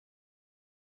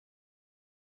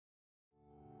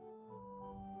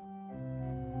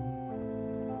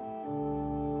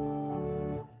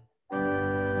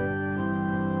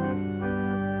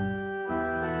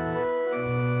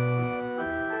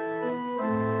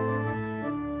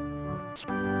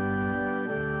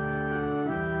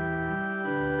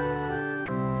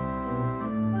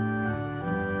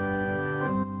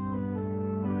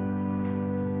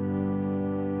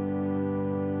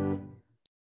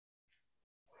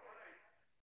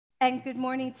And good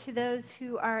morning to those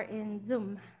who are in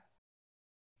Zoom.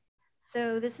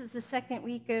 So this is the second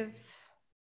week of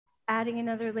adding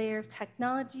another layer of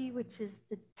technology, which is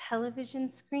the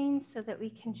television screen, so that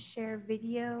we can share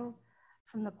video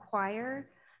from the choir.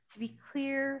 To be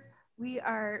clear, we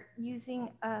are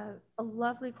using a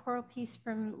lovely choral piece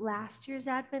from last year's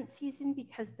Advent season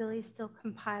because Billy's still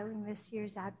compiling this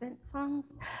year's Advent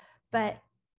songs. But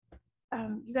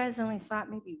you guys only saw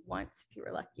it maybe once if you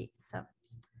were lucky. So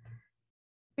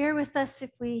bear with us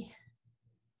if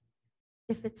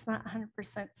it's not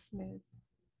 100% smooth.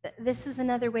 This is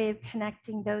another way of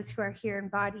connecting those who are here in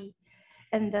body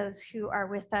and those who are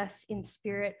with us in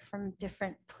spirit from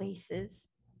different places.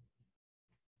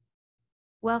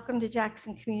 Welcome to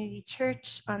Jackson Community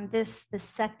Church on the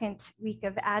second week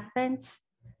of Advent.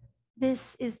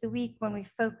 This is the week when we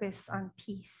focus on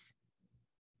peace.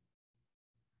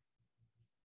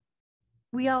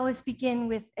 We always begin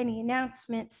with any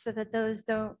announcements so that those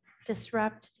don't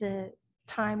disrupt the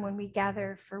time when we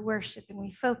gather for worship and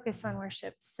we focus on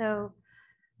worship. So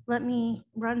let me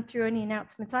run through any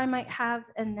announcements I might have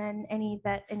and then any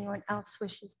that anyone else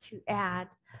wishes to add.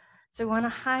 So I want to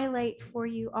highlight for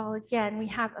you all again, we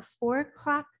have a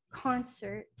 4:00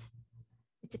 concert.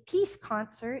 It's a peace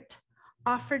concert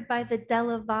offered by the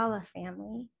Della Valle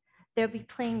family. They'll be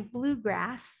playing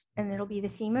bluegrass and it'll be the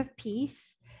theme of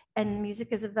peace. And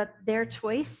music is of their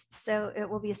choice, so it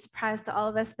will be a surprise to all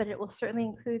of us, but it will certainly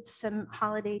include some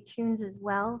holiday tunes as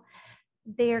well.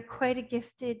 They are quite a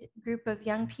gifted group of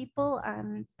young people.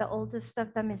 The oldest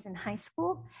of them is in high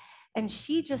school, and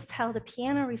she just held a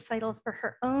piano recital for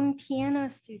her own piano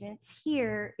students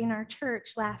here in our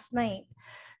church last night.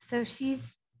 So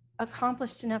she's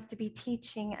accomplished enough to be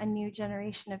teaching a new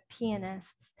generation of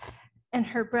pianists, and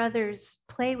her brothers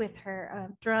play with her,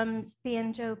 drums,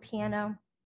 banjo, piano,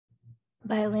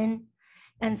 violin,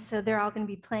 and so they're all going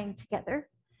to be playing together.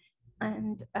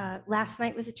 And last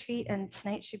night was a treat, and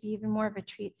tonight should be even more of a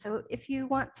treat. So if you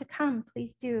want to come,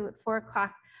 please do at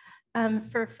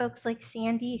 4:00. For folks like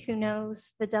Sandy, who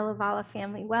knows the Della Valle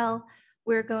family well,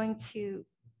 we're going to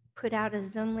put out a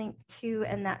Zoom link too,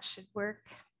 and that should work,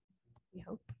 we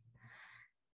hope,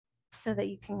 so that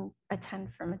you can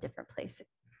attend from a different place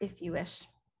if you wish.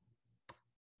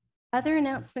 Other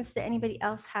announcements that anybody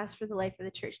else has for the life of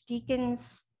the church.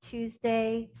 Deacons,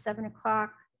 Tuesday,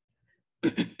 7:00.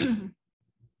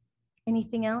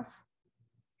 Anything else?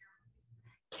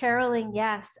 Caroling,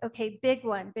 yes. Okay, big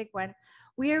one.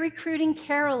 We are recruiting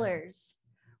carolers.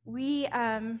 We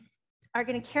are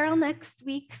going to carol next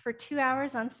week for 2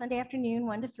 hours on Sunday afternoon,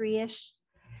 1 to 3-ish.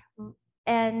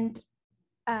 And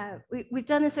we've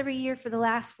done this every year for the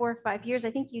last 4 or 5 years.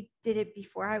 I think you did it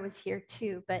before I was here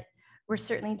too, but we're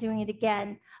certainly doing it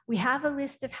again. We have a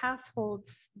list of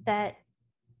households that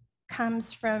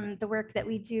comes from the work that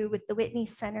we do with the Whitney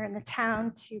Center in the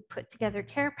town to put together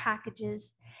care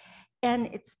packages. And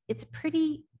it's a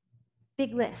pretty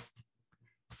big list.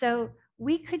 So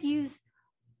we could use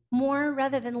more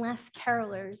rather than less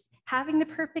carolers. Having the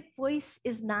perfect voice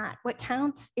is not what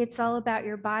counts. It's all about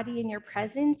your body and your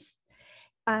presence.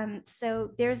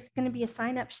 So there's going to be a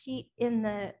sign-up sheet in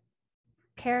the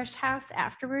parish house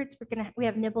afterwards. We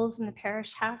have nibbles in the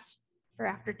parish house for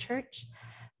after church.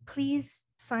 Please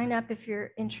sign up if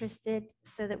you're interested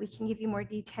so that we can give you more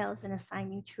details and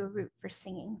assign you to a route for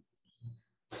singing.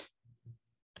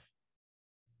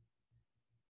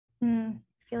 I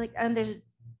feel like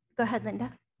go ahead,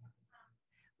 Linda.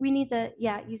 We need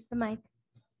use the mic.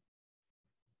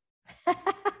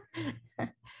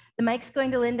 The mic's going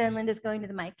to Linda and Linda's going to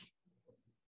the mic.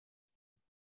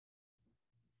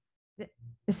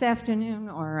 This afternoon,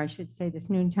 or I should say this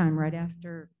noontime, right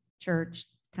after church,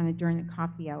 kind of during the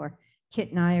coffee hour,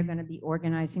 Kit and I are going to be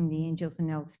organizing the Angels and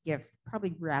Elves gifts,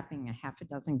 probably wrapping a half a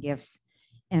dozen gifts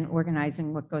and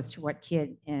organizing what goes to what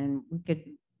kid. And we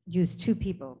could use 2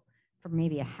 people for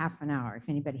maybe a half an hour if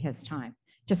anybody has time.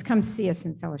 Just come see us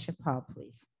in Fellowship Hall,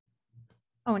 please.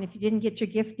 Oh, and if you didn't get your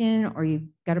gift in or you've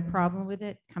got a problem with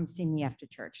it, come see me after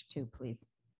church too, please.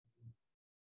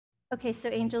 Okay, so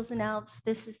Angels and Elves,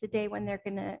 this is the day when they're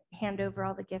going to hand over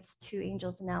all the gifts to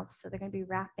Angels and Elves. So they're going to be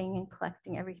wrapping and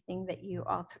collecting everything that you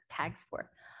all took tags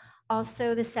for.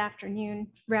 Also this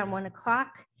afternoon, around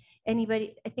 1:00,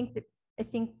 anybody, I think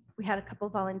we had a couple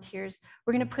of volunteers.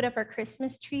 We're going to put up our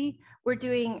Christmas tree. We're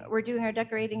doing our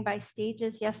decorating by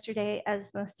stages. Yesterday,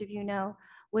 as most of you know,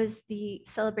 was the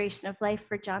celebration of life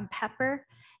for John Pepper.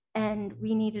 And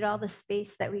we needed all the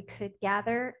space that we could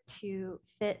gather to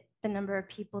fit the number of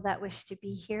people that wish to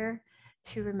be here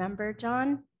to remember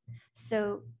John.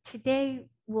 So today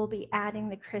we'll be adding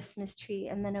the Christmas tree,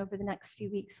 and then over the next few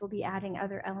weeks, we'll be adding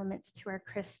other elements to our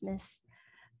Christmas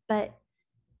But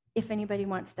if anybody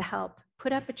wants to help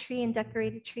put up a tree and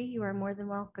decorate a tree, you are more than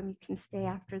welcome. You can stay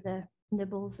after the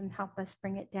nibbles and help us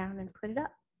bring it down and put it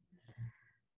up.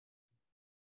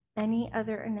 Any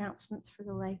other announcements for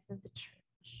the life of the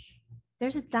church?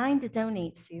 There's a dime to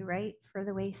donate, Sue, right, for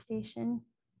the way station?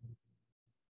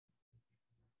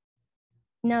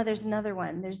 No, there's another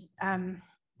one. There's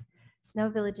Snow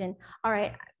Village Inn. All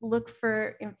right, look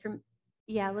for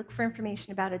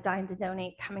information about a dime to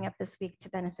donate coming up this week to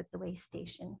benefit the way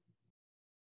station.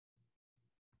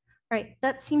 All right,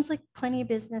 that seems like plenty of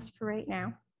business for right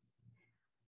now.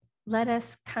 Let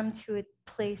us come to a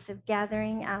place of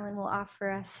gathering. Alan will offer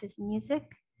us his music.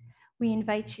 We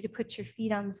invite you to put your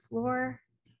feet on the floor,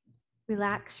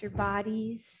 relax your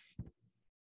bodies,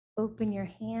 open your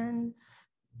hands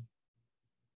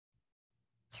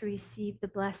to receive the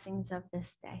blessings of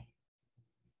this day.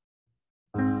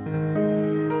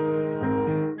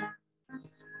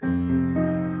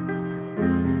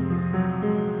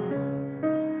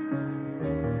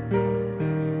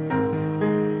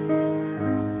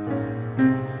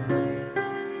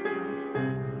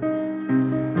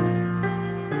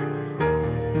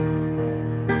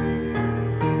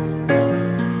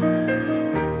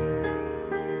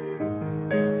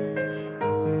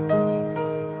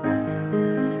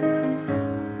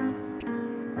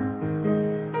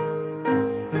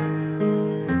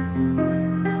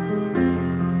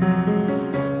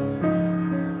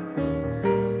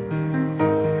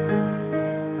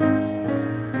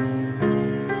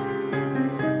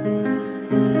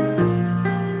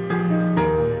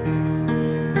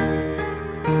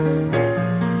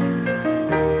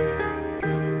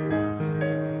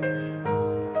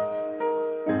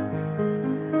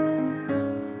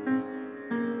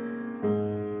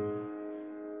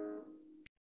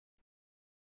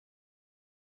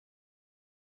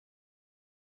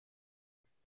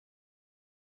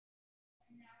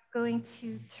 Going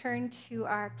to turn to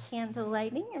our candle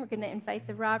lighting, and we're going to invite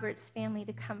the Roberts family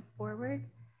to come forward.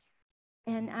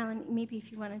 And Alan, maybe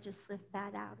if you want to just lift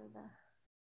that out of the,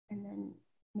 and then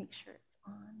make sure it's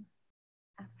on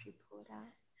after you pull it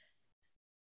out.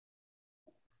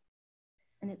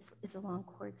 And it's a long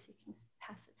cord, so you can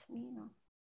pass it to me and I'll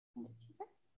send it to you guys.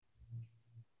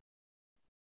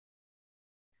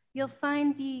 You'll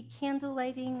find the candle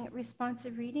lighting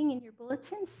responsive reading in your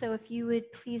bulletins. So if you would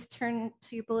please turn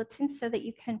to your bulletins so that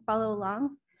you can follow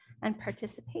along and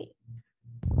participate.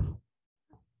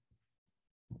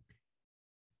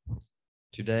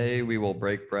 Today, we will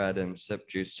break bread and sip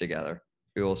juice together.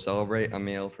 We will celebrate a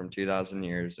meal from 2,000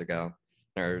 years ago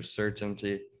and our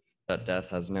certainty that death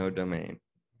has no domain.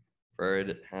 For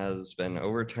it has been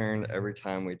overturned every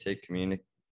time we take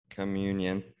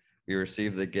communion. We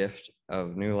receive the gift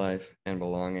of new life and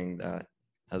belonging that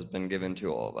has been given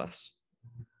to all of us.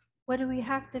 What do we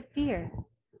have to fear?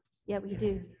 Yeah, we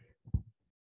do.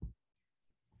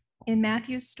 In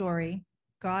Matthew's story,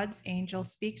 God's angel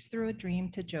speaks through a dream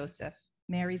to Joseph,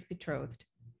 Mary's betrothed.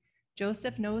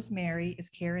 Joseph knows Mary is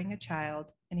carrying a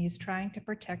child, and he is trying to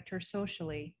protect her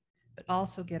socially, but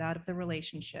also get out of the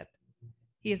relationship.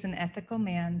 He is an ethical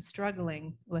man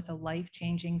struggling with a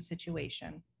life-changing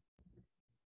situation.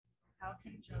 How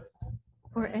can Joseph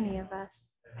or any of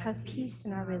us have peace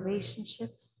in our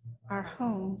relationships, our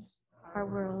homes, our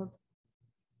world?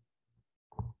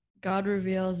 God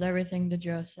reveals everything to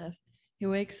Joseph. He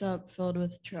wakes up filled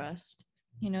with trust.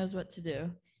 He knows what to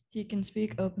do. He can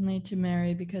speak openly to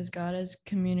Mary because God has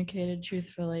communicated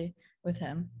truthfully with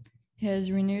him. He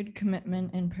has renewed commitment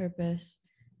and purpose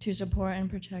to support and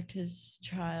protect his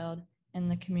child and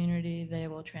the community they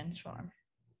will transform.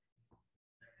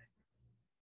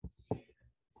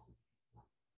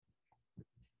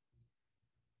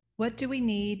 What do we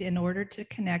need in order to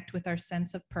connect with our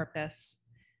sense of purpose?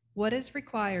 What is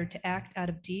required to act out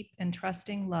of deep and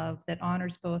trusting love that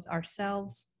honors both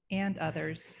ourselves and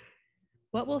others?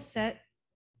 What will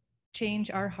change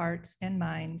our hearts and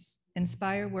minds,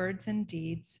 inspire words and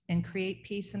deeds, and create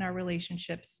peace in our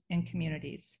relationships and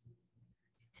communities?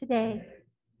 Today,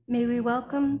 may we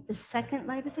welcome the second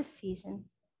light of the season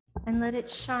and let it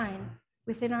shine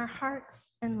within our hearts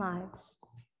and lives.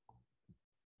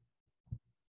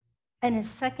 And a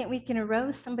second week in a row,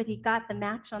 somebody got the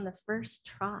match on the first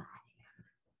try.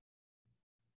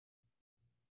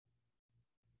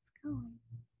 Let's go.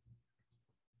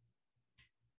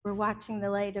 We're watching the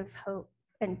light of hope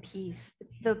and peace.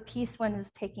 The peace one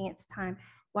is taking its time.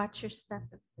 Watch your step.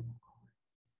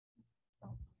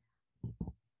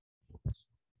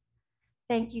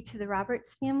 Thank you to the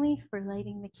Roberts family for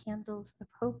lighting the candles of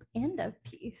hope and of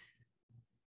peace.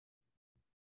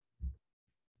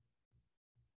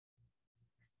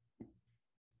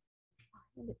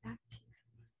 Hand it back to you.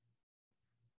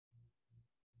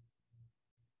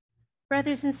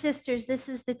 Brothers and sisters, this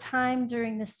is the time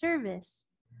during the service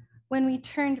when we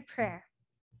turn to prayer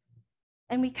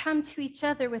and we come to each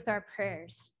other with our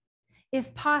prayers.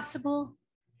 If possible,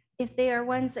 if they are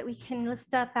ones that we can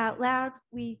lift up out loud,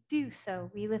 we do so.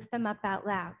 We lift them up out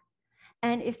loud.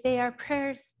 And if they are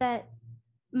prayers that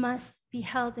must be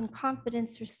held in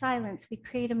confidence or silence, we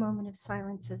create a moment of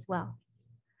silence as well.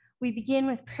 We begin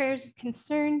with prayers of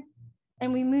concern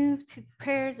and we move to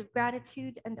prayers of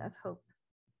gratitude and of hope.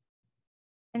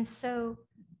 And so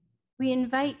we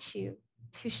invite you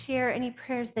to share any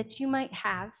prayers that you might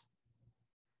have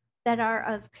that are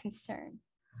of concern.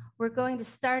 We're going to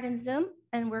start in Zoom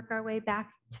and work our way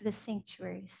back to the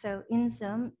sanctuary. So in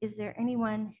Zoom, is there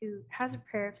anyone who has a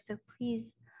prayer? So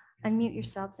please unmute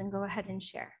yourselves and go ahead and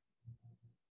share.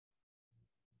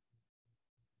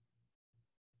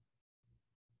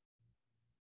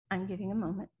 I'm giving a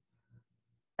moment.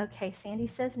 Okay, Sandy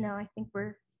says no. I think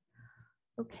we're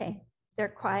okay. They're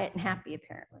quiet and happy,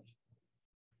 apparently.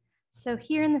 So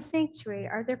here in the sanctuary,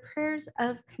 are there prayers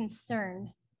of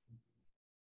concern?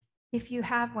 If you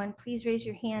have one, please raise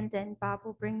your hand and Bob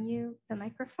will bring you the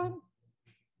microphone.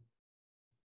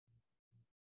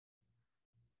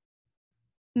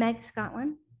 Meg's got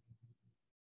one.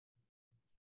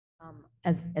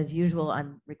 As usual,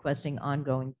 I'm requesting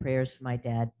ongoing prayers for my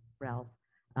dad, Ralph,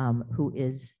 who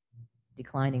is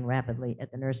declining rapidly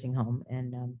at the nursing home.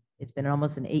 And it's been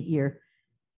almost an 8-year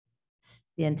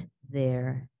stint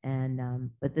there.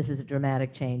 And but this is a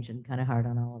dramatic change and kind of hard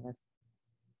on all of us.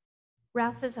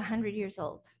 Ralph is 100 years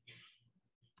old.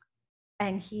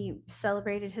 And he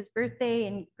celebrated his birthday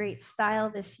in great style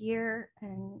this year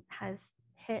and has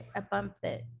hit a bump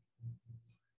that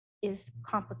is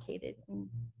complicated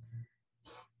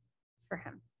for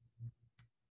him.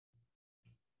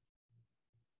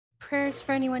 Prayers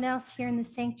for anyone else here in the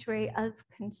sanctuary of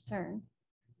concern.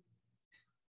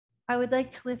 I would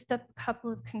like to lift up a couple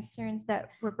of concerns that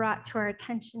were brought to our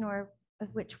attention or of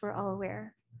which we're all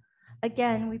aware.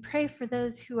 Again, we pray for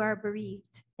those who are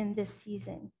bereaved in this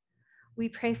season. We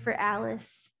pray for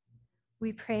Alice.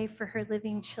 We pray for her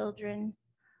living children,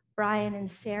 Brian and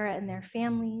Sarah and their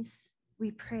families. We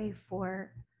pray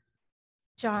for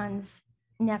John's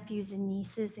nephews and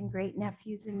nieces and great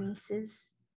nephews and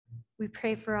nieces. We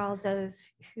pray for all those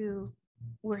who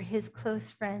were his close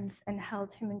friends and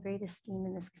held him in great esteem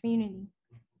in this community.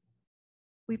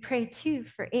 We pray too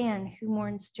for Anne, who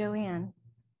mourns Joanne.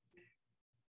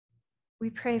 We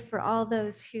pray for all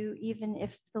those who, even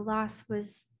if the loss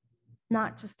was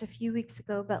not just a few weeks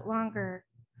ago, but longer,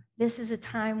 this is a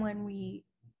time when we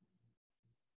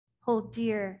hold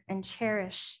dear and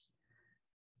cherish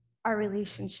our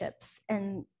relationships,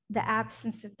 and the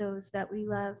absence of those that we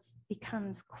love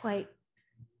becomes quite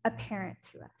apparent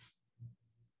to us.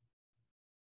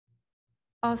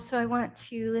 Also, I want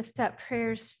to lift up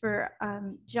prayers for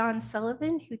John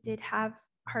Sullivan, who did have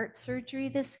heart surgery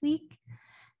this week,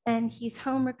 and he's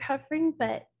home recovering,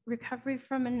 but recovery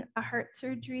from a heart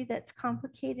surgery that's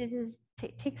complicated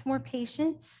takes more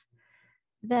patience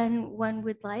than one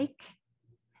would like.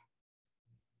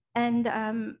 And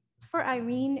for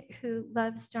Irene, who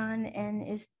loves John and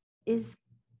is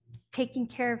taking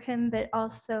care of him, but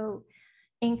also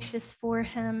anxious for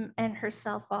him, and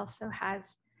herself also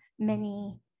has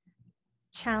many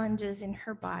challenges in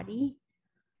her body.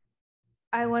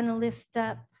 I want to lift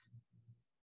up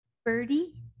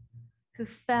Birdie, who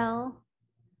fell.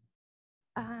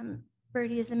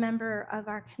 Birdie is a member of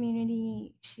our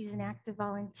community. She's an active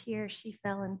volunteer. She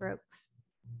fell and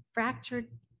fractured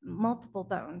multiple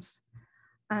bones.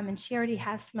 And she already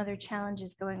has some other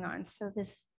challenges going on. So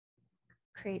this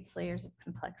creates layers of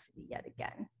complexity yet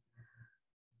again.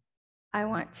 I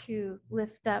want to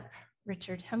lift up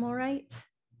Richard Himmelwright.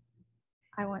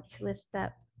 I want to lift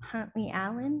up Huntley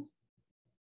Allen,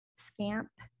 Scamp.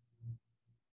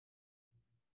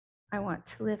 I want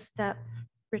to lift up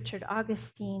Richard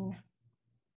Augustine,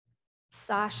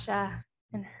 Sasha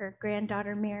and her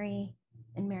granddaughter Mary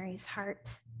and Mary's heart,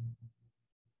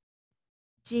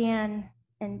 Jan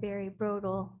and Barry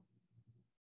Brodel,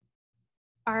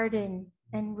 Arden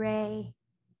and Ray.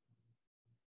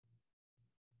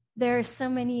 There are so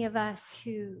many of us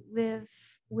who live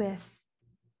with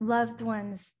loved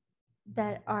ones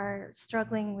that are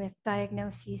struggling with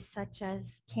diagnoses such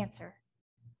as cancer,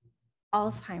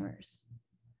 Alzheimer's,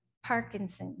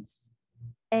 Parkinson's,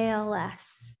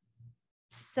 ALS,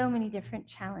 so many different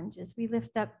challenges. We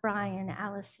lift up Brian,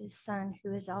 Alice's son,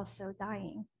 who is also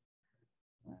dying.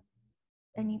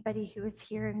 Anybody who was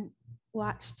here and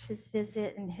watched his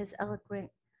visit and his eloquent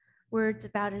words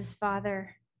about his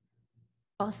father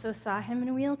also saw him in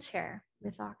a wheelchair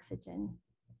with oxygen.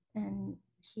 And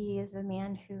he is a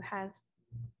man who has,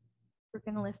 we're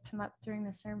going to lift him up during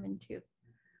the sermon too,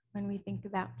 when we think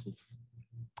about peace.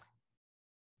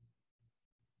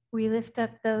 We lift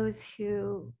up those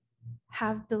who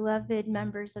have beloved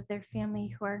members of their family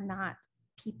who are not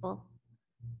people,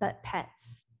 but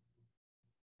pets.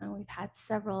 And we've had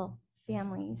several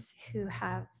families who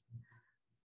have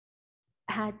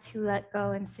had to let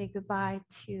go and say goodbye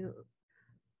to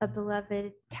a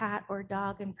beloved cat or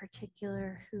dog in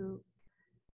particular who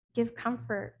give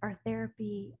comfort, our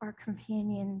therapy, our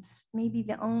companions, maybe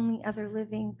the only other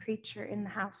living creature in the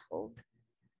household,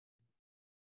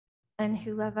 and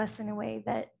who love us in a way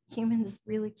that humans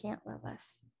really can't love us.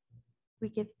 We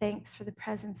give thanks for the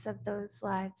presence of those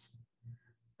lives,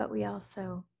 but we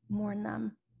also mourn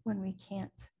them when we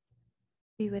can't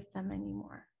be with them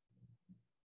anymore.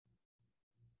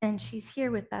 And she's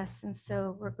here with us. And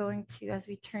so we're going to, as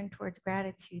we turn towards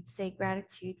gratitude, say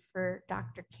gratitude for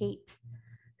Dr. Kate,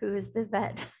 who is the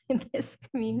vet in this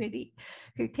community,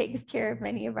 who takes care of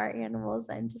many of our animals.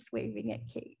 I'm just waving at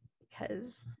Kate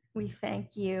because we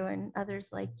thank you and others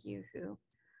like you who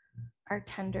are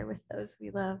tender with those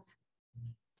we love.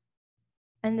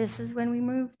 And this is when we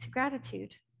move to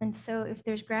gratitude. And so if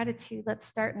there's gratitude, let's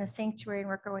start in the sanctuary and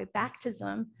work our way back to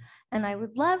Zoom. And I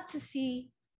would love to see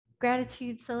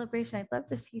gratitude celebration. I'd love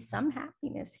to see some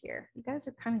happiness here. You guys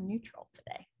are kind of neutral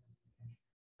today.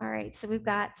 All right, so we've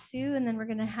got Sue, and then we're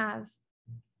going to have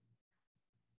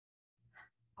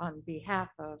on behalf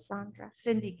of Sandra.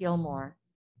 Cindy Gilmore.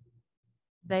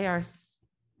 They are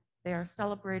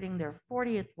celebrating their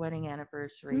 40th wedding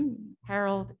anniversary.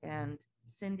 Harold and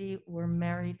Cindy were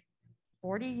married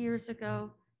 40 years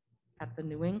ago at the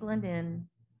New England Inn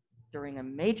during a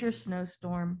major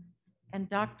snowstorm, and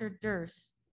Dr.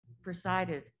 Durst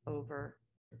presided over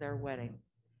their wedding.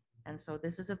 And so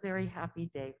this is a very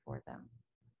happy day for them.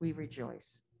 We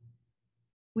rejoice.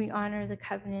 We honor the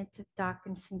covenant of Doc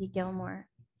and Cindy Gilmore.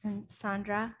 And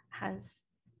Sandra has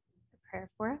a prayer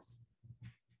for us.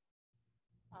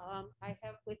 I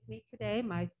have with me today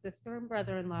my sister and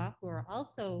brother-in-law who are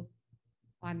also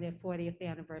on their 40th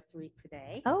anniversary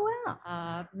today. Oh,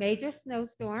 wow. Major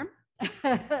snowstorm,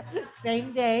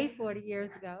 same day, 40 years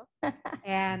ago.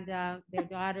 And their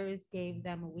daughters gave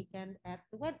them a weekend at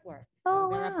the Wentworth. So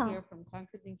they're up here from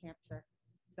Concord, New Hampshire,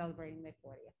 celebrating their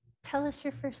 40th. Tell us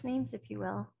your first names, if you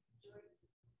will.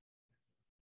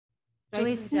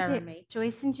 Joyce and Jeremy.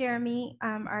 Joyce and Jeremy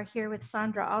are here with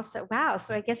Sandra also. Wow,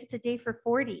 so I guess it's a day for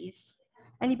 40s.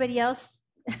 Anybody else?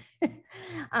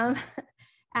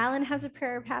 Alan has a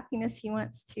prayer of happiness he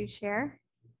wants to share.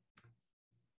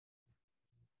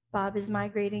 Bob is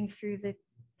migrating through the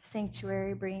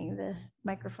sanctuary, bringing the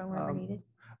microphone wherever needed.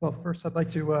 Well, first I'd like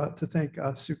to thank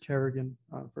Sue Kerrigan.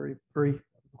 Very, very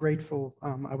grateful.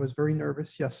 I was very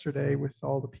nervous yesterday with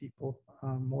all the people,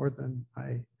 more than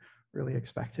I really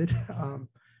expected.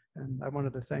 And I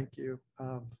wanted to thank you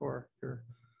for your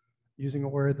using a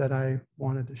word that I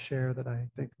wanted to share that I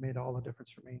think made all the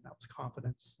difference for me. And that was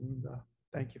confidence. And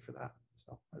thank you for that.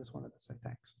 So I just wanted to say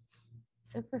thanks.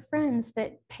 So for friends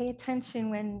that pay attention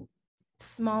when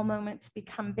small moments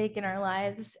become big in our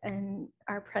lives and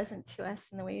are present to us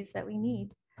in the ways that we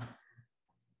need.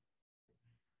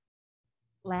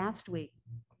 Last week,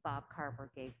 Bob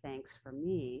Carver gave thanks for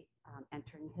me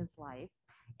entering his life.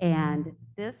 And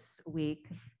this week,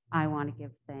 I want to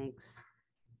give thanks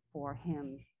for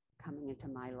him coming into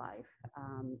my life.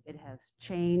 It has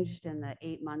changed in the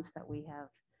 8 months that we have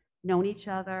known each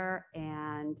other,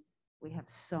 and we have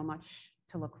so much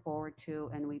to look forward to,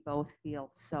 and we both feel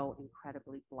so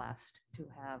incredibly blessed to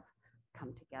have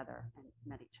come together and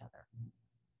met each other.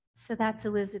 So that's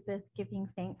Elizabeth giving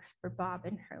thanks for Bob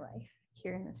in her life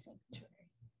here in the sanctuary.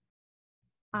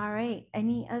 All right,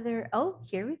 any other? Oh,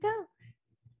 here we go.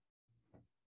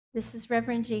 This is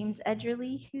Reverend James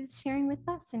Edgerly who's sharing with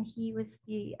us, and he was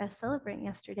the celebrant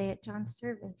yesterday at John's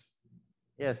service.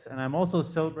 Yes, and I'm also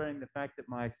celebrating the fact that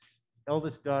my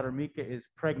eldest daughter, Mika, is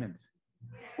pregnant.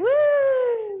 Woo!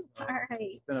 All right.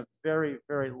 It's been a very,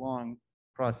 very long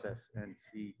process, and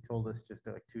she told us just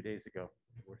like 2 days ago.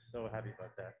 We're so happy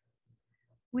about that.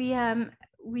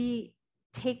 We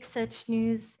take such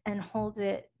news and hold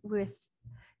it with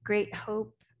great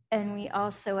hope, and we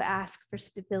also ask for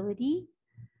stability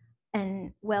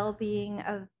and well-being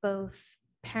of both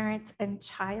parent and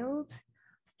child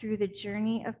through the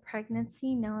journey of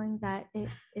pregnancy, knowing that it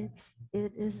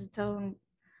is its own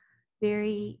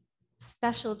very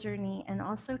special journey and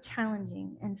also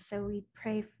challenging. And so we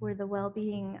pray for the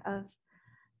well-being of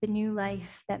the new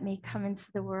life that may come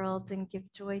into the world and give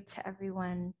joy to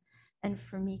everyone, and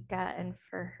for Mika and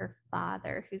for her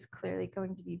father, who's clearly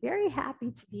going to be very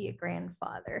happy to be a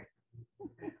grandfather.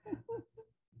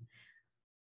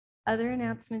 Other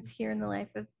announcements here in the life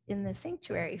of in the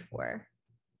sanctuary for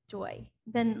Joy.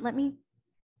 Then let me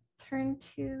turn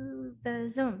to the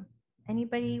Zoom.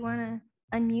 Anybody want to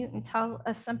unmute and tell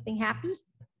us something happy?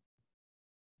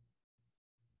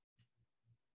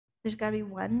 There's got to be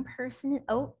one person.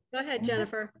 Oh, go ahead,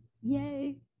 Jennifer.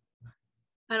 Yay.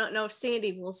 I don't know if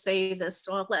Sandy will say this,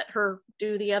 so I'll let her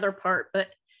do the other part, but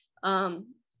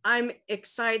I'm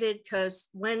excited because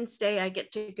Wednesday I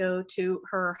get to go to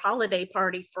her holiday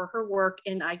party for her work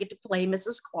and I get to play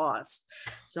Mrs. Claus.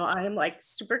 So I am like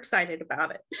super excited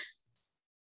about it.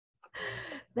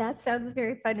 That sounds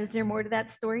very fun. Is there more to that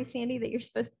story, Sandy, that you're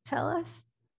supposed to tell us?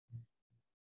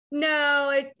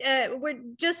 No, we're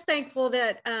just thankful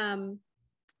that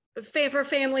for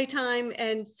family time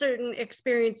and certain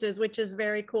experiences, which is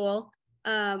very cool.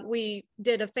 We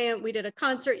did a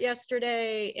concert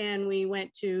yesterday and we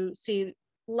went to see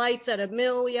lights at a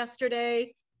mill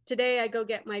yesterday. Today I go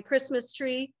get my Christmas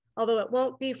tree, although it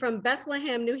won't be from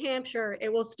Bethlehem, New Hampshire,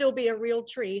 it will still be a real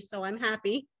tree. So I'm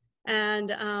happy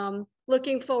and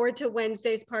looking forward to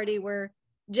Wednesday's party where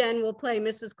Jen will play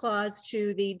Mrs. Claus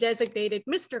to the designated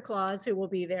Mr. Claus who will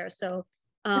be there. So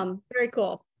very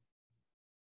cool.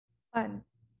 Fun.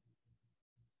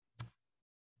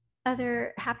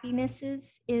 Other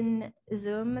happinesses in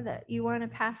Zoom that you want to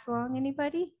pass along,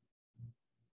 anybody?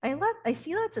 I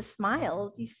see lots of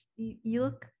smiles. You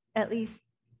look at least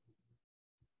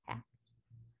happy.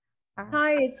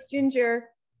 Hi, it's Ginger.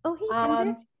 Oh, hey,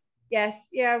 Ginger. Yes,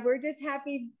 yeah, we're just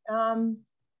happy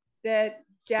that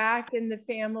Jack and the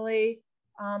family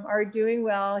are doing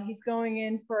well. He's going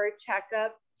in for a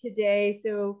checkup today,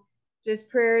 so just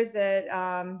prayers that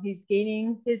he's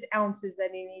gaining his ounces that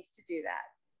he needs to do that.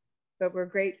 But we're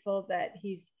grateful that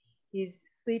he's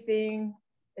sleeping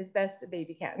as best a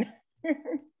baby can.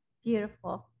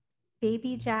 Beautiful.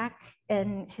 Baby Jack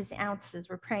and his ounces.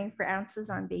 We're praying for ounces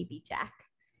on baby Jack.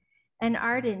 And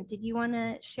Arden, did you want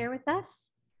to share with us?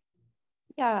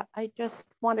 Yeah, I just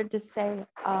wanted to say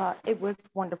it was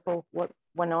wonderful what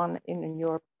went on in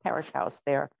your parish house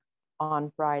there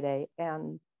on Friday,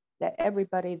 and that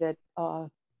everybody that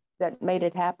made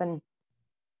it happen.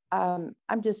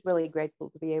 I'm just really grateful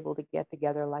to be able to get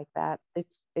together like that.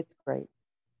 It's great.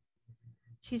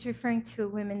 She's referring to a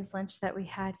women's lunch that we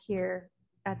had here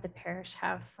at the parish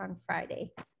house on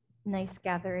Friday. Nice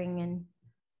gathering and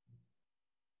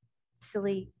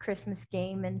silly Christmas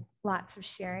game and lots of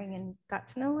sharing, and got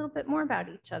to know a little bit more about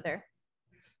each other.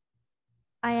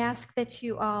 I ask that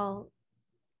you all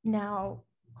now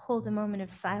hold a moment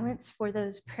of silence for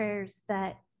those prayers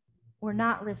that were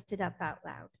not lifted up out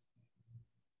loud.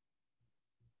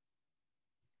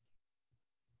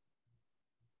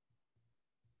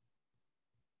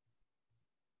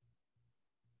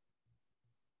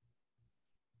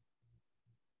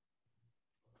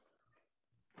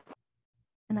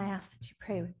 And I ask that you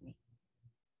pray with me.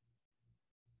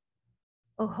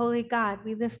 O holy God,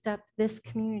 we lift up this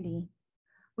community,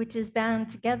 which is bound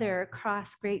together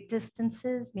across great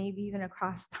distances, maybe even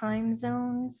across time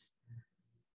zones,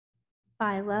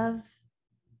 by love,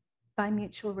 by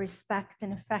mutual respect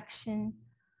and affection,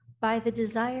 by the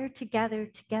desire to gather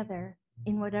together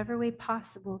in whatever way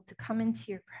possible to come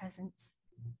into your presence.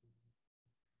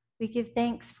 We give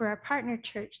thanks for our partner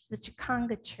church, the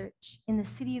Chikanga Church, in the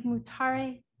city of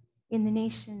Mutare, in the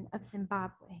nation of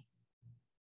Zimbabwe.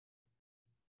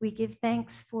 We give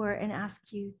thanks for and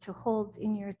ask you to hold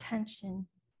in your attention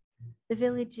the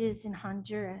villages in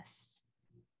Honduras,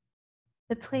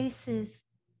 the places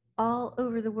all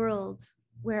over the world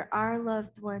where our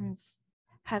loved ones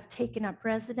have taken up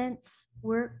residence,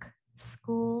 work,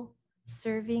 school,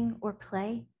 serving, or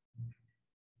play,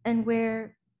 and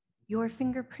where your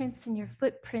fingerprints and your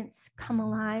footprints come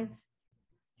alive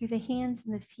through the hands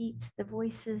and the feet, the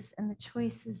voices and the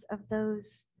choices of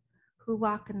those who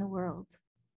walk in the world.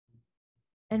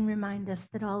 And remind us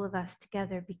that all of us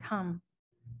together become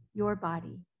your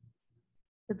body,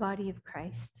 the body of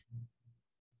Christ.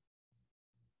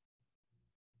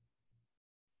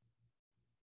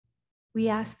 We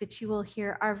ask that you will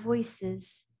hear our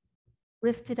voices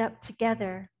lifted up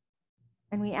together.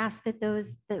 And we ask that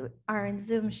those that are in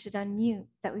Zoom should unmute,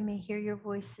 that we may hear your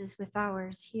voices with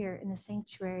ours here in the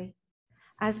sanctuary.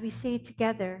 As we say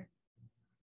together,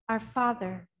 our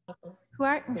Father, who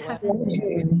art in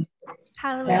heaven,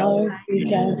 hallowed be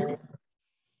thy name.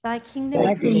 Thy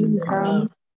kingdom come,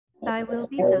 thy will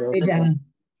be done,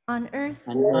 on earth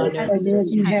as it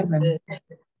is in heaven.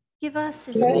 Give us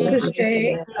Give us this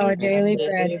day our daily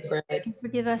bread, and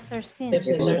forgive us our forgive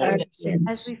sins us our sins,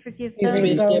 as we forgive as those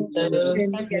we who forgive sin those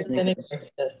against who sin us.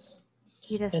 against us.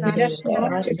 Lead us And not lead into us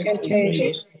not into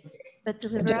temptation, temptation, but but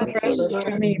deliver us deliver us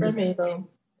from evil.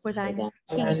 for thine is the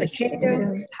For thine kingdom, is the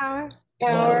kingdom, power,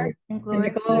 power, and and glory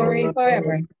the glory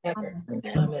forever. Amen.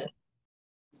 Amen.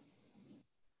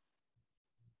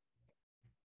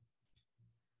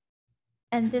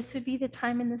 And this would be the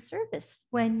time in the service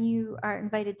when you are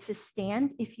invited to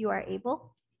stand, if you are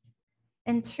able,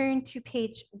 and turn to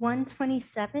page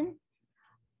 127.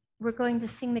 We're going to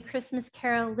sing the Christmas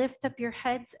carol, Lift Up Your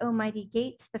Heads, O Mighty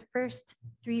Gates, the first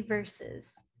 3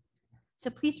 verses. So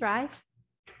please rise.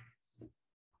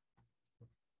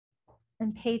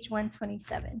 And page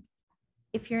 127.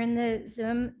 If you're in the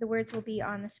Zoom, the words will be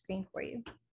on the screen for you.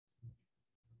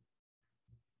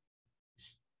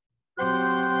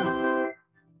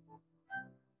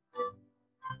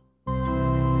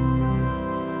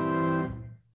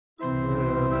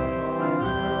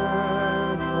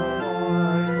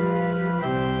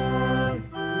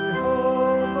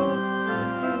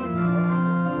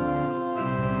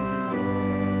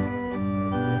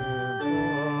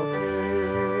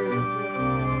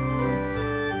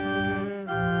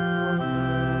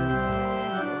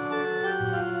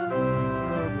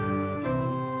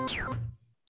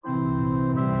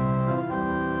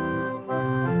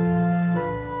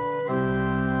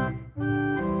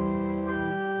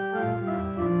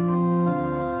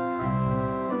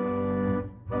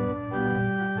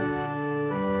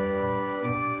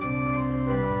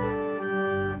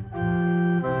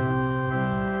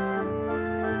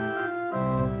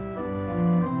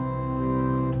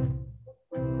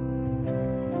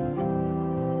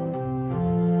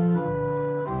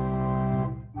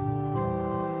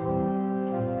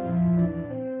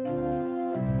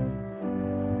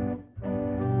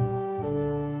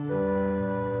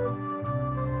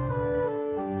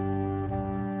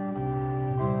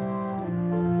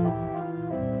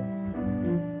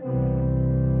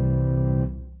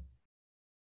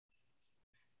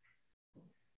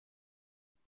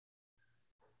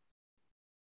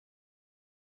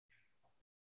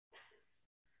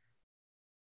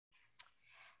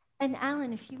 And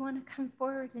Alan, if you want to come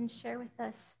forward and share with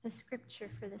us the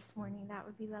scripture for this morning, that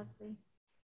would be lovely.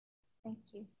 Thank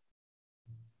you.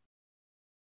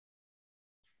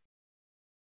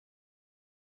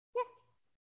 Yeah.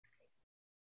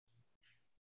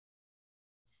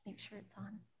 Just make sure it's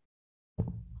on.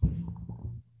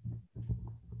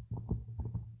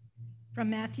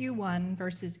 From Matthew 1,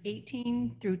 verses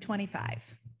 18 through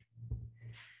 25.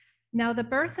 Now the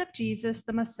birth of Jesus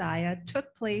the Messiah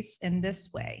took place in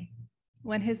this way.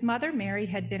 When his mother Mary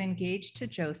had been engaged to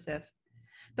Joseph,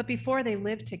 but before they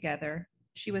lived together,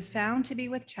 she was found to be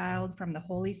with child from the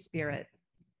Holy Spirit.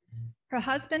 Her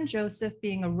husband Joseph,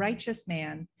 being a righteous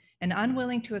man and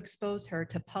unwilling to expose her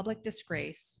to public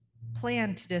disgrace,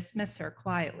 planned to dismiss her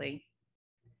quietly.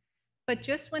 But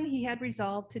just when he had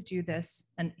resolved to do this,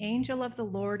 an angel of the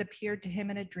Lord appeared to him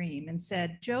in a dream and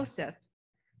said, Joseph,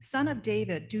 son of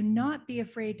David, do not be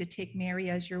afraid to take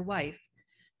Mary as your wife,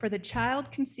 for the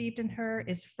child conceived in her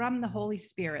is from the Holy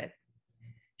Spirit.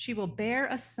 She will bear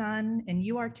a son, and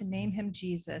you are to name him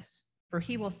Jesus, for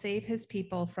he will save his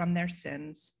people from their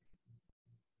sins.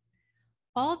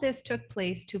 All this took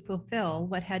place to fulfill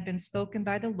what had been spoken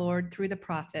by the Lord through the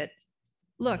prophet.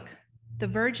 Look, the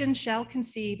virgin shall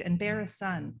conceive and bear a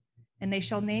son, and they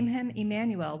shall name him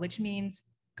Emmanuel, which means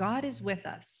God is with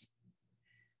us.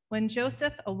 When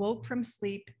Joseph awoke from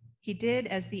sleep, he did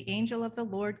as the angel of the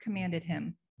Lord commanded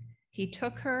him. He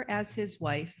took her as his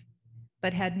wife,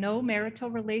 but had no marital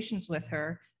relations with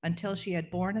her until she had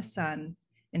borne a son,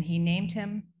 and he named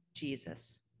him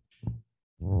Jesus.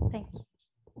 Thank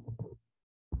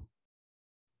you.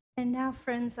 And now,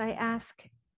 friends, I ask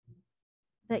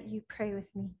that you pray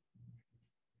with me.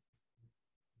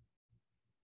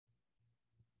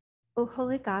 O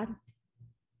holy God,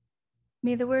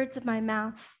 may the words of my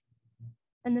mouth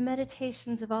and the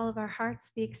meditations of all of our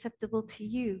hearts be acceptable to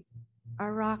you,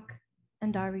 our rock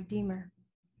and our Redeemer.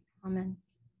 Amen.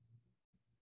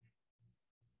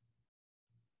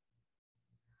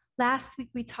 Last week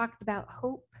we talked about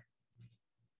hope,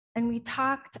 and we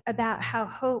talked about how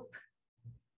hope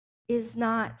is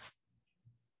not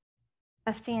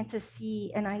a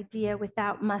fantasy, an idea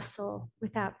without muscle,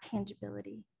 without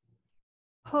tangibility.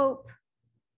 Hope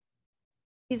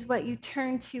is what you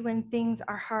turn to when things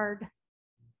are hard.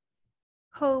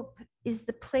 Hope is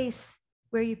the place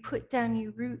where you put down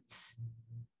your roots,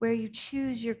 where you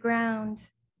choose your ground.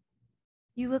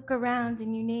 You look around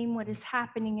and you name what is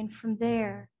happening, and from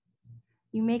there,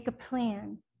 you make a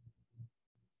plan.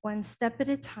 one step at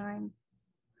a time,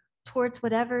 towards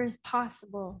whatever is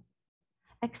possible,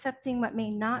 accepting what may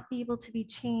not be able to be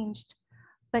changed,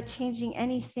 but changing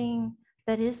anything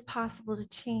that is possible to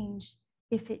change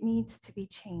if it needs to be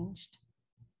changed.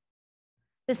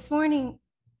 This morning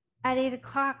at 8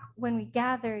 o'clock, when we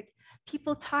gathered,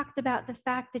 people talked about the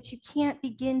fact that you can't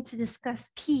begin to discuss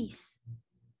peace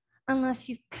unless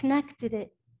you've connected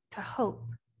it to hope.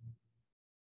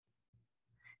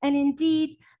 And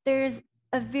indeed, there's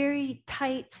a very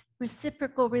tight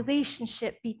reciprocal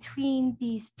relationship between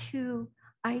these two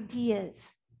ideas.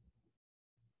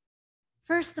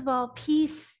 First of all,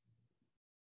 peace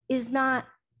is not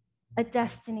a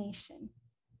destination.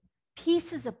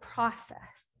 Peace is a process.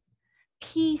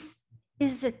 Peace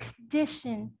is a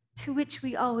condition to which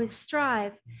we always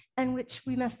strive and which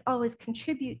we must always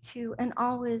contribute to and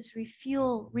always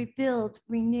refuel, rebuild,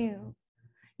 renew.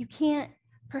 You can't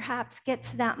perhaps get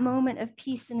to that moment of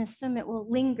peace and assume it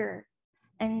will linger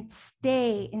and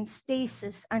stay in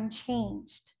stasis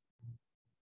unchanged.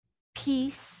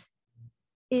 Peace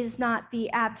is not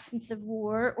the absence of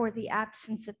war or the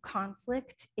absence of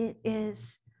conflict. It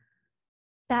is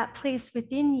that place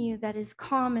within you that is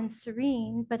calm and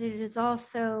serene, but it is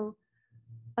also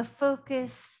a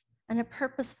focus and a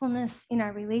purposefulness in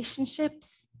our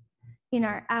relationships, in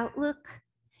our outlook,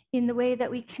 in the way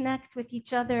that we connect with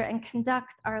each other and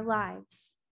conduct our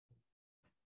lives.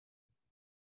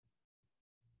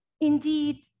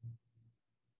 Indeed,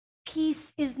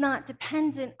 peace is not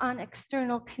dependent on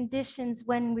external conditions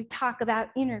when we talk about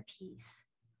inner peace.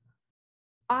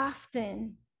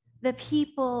 Often, the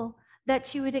people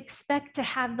that you would expect to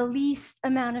have the least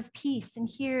amount of peace, and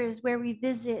here is where we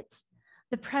visit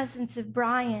the presence of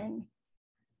Brian,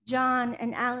 John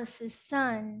and Alice's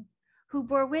son, who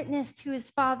bore witness to his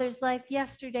father's life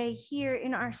yesterday here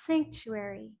in our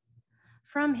sanctuary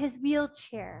from his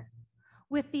wheelchair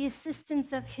with the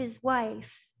assistance of his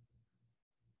wife,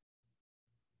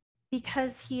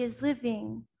 because he is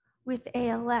living with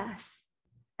ALS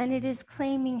and it is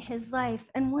claiming his life.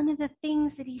 And one of the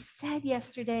things that he said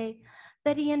yesterday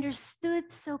that he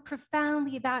understood so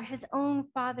profoundly about his own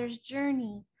father's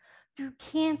journey through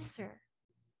cancer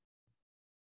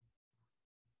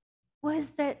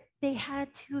was that they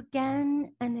had to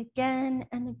again and again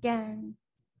and again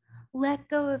let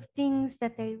go of things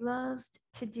that they loved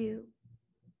to do,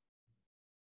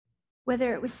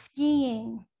 whether it was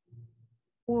skiing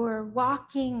or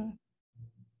walking.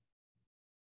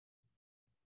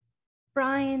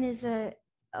 Brian is a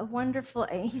wonderful,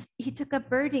 he took up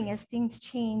birding as things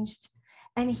changed,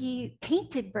 and he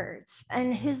painted birds,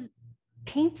 and his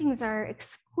paintings are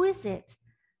exquisite.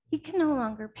 He can no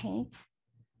longer paint.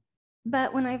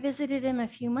 But when I visited him a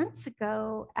few months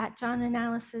ago at John and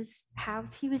Alice's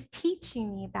house, he was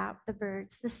teaching me about the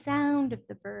birds, the sound of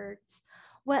the birds,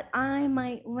 what I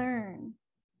might learn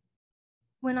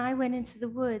when I went into the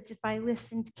woods if I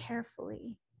listened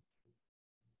carefully.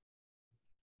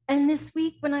 And this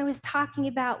week, when I was talking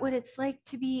about what it's like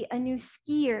to be a new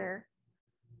skier,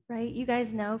 right? You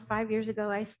guys know 5 years ago,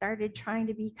 I started trying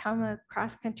to become a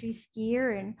cross-country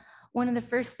skier. And one of the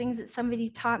first things that somebody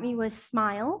taught me was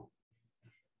smile,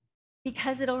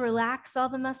 because it'll relax all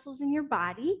the muscles in your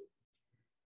body.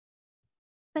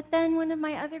 But then one of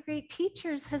my other great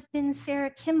teachers has been Sarah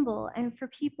Kimball. And for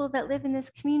people that live in this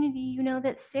community, you know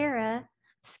that Sarah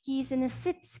skis in a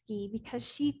sit ski because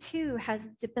she too has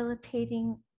a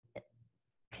debilitating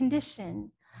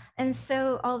condition. And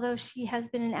so although she has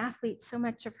been an athlete so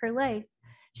much of her life,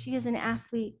 she is an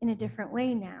athlete in a different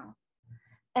way now.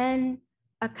 And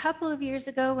a couple of years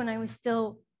ago, when I was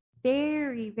still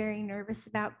very, very nervous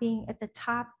about being at the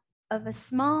top of a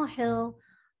small hill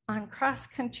on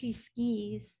cross-country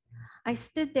skis, I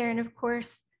stood there, and of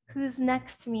course, who's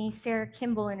next to me? Sarah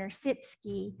Kimball in her sit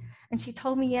ski. And she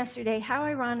told me yesterday, how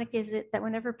ironic is it that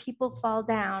whenever people fall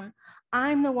down,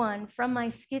 I'm the one from my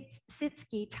sit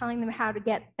ski telling them how to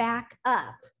get back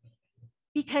up,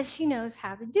 because she knows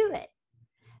how to do it.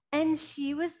 And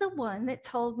she was the one that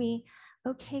told me,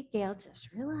 okay, Gail, just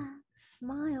relax,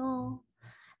 smile,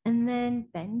 and then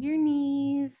bend your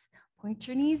knees, point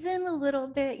your knees in a little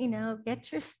bit,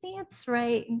 get your stance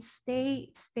right, and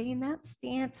stay in that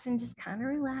stance and just kind of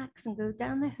relax and go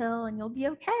down the hill and you'll be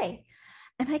okay.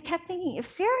 And I kept thinking, if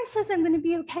Sarah says I'm going to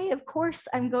be okay, of course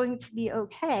I'm going to be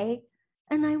okay.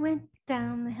 And I went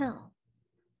down the hill.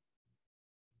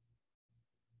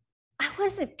 I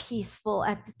wasn't peaceful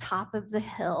at the top of the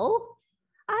hill.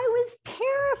 I was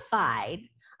terrified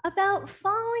about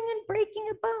falling and breaking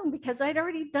a bone, because I'd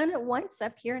already done it once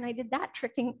up here, and I did that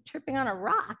tripping on a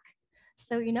rock.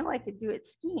 So I could do it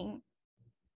skiing.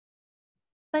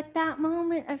 But that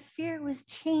moment of fear was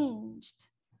changed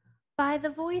by the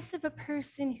voice of a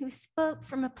person who spoke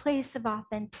from a place of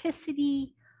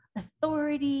authenticity,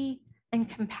 authority, and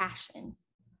compassion.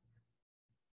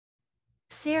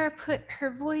 Sarah put her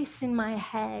voice in my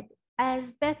head,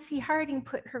 as Betsy Harding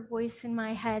put her voice in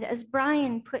my head, as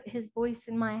Brian put his voice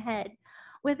in my head,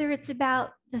 whether it's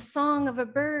about the song of a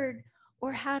bird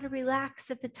or how to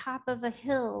relax at the top of a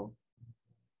hill.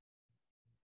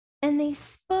 And they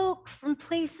spoke from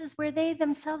places where they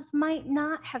themselves might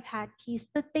not have had peace,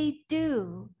 but they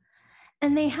do.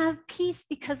 And they have peace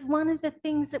because one of the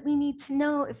things that we need to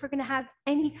know if we're going to have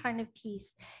any kind of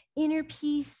peace, inner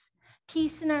peace,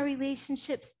 peace in our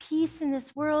relationships, peace in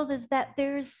this world, is that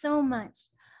there is so much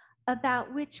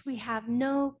about which we have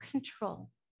no control.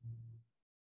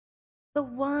 The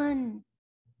one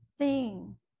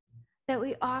thing that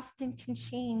we often can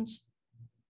change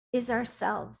is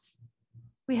ourselves.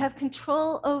 We have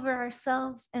control over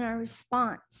ourselves and our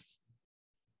response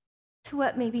to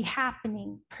what may be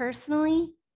happening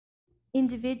personally,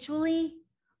 individually,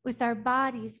 with our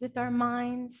bodies, with our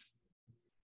minds,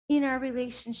 in our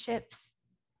relationships,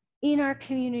 in our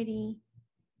community,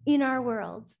 in our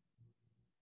world.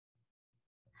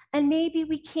 And maybe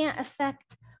we can't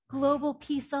affect global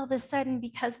peace all of a sudden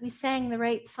because we sang the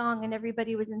right song and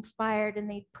everybody was inspired and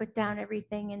they put down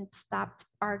everything and stopped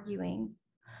arguing.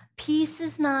 Peace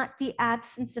is not the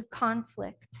absence of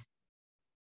conflict.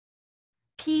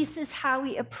 Peace is how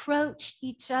we approach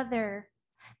each other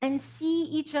and see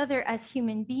each other as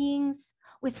human beings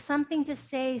with something to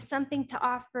say, something to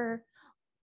offer.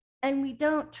 And we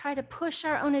don't try to push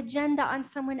our own agenda on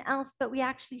someone else, but we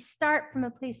actually start from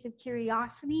a place of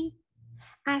curiosity,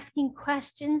 asking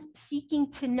questions,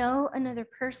 seeking to know another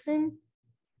person.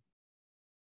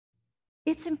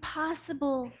 It's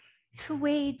impossible to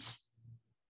wage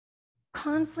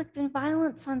conflict and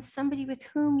violence on somebody with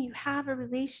whom you have a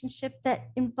relationship that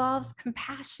involves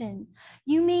compassion.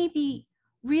 You may be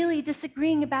really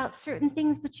disagreeing about certain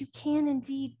things, but you can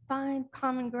indeed find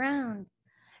common ground.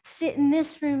 Sit in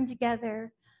this room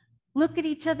together, look at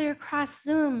each other across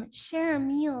Zoom, share a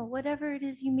meal, whatever it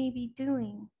is you may be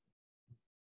doing.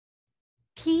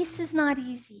 Peace is not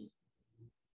easy,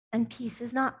 and peace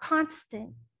is not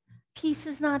constant. Peace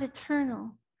is not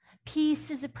eternal. Peace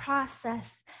is a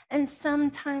process, and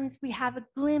sometimes we have a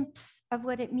glimpse of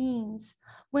what it means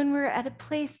when we're at a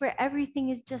place where everything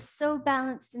is just so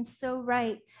balanced and so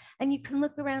right, and you can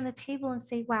look around the table and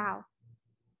say, wow,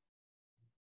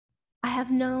 I have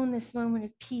known this moment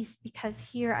of peace because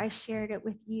here I shared it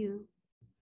with you.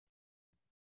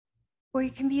 Or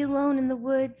you can be alone in the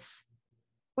woods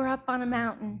or up on a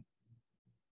mountain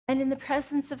and in the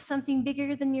presence of something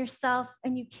bigger than yourself,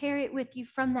 and you carry it with you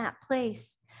from that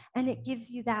place, and it gives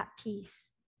you that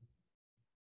peace.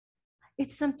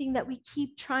 It's something that we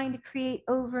keep trying to create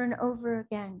over and over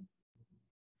again.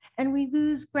 And we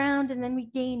lose ground and then we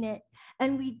gain it,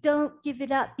 and we don't give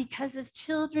it up, because as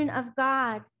children of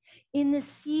God, in this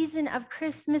season of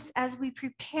Christmas, as we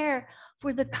prepare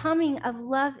for the coming of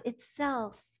love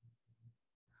itself,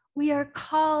 we are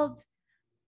called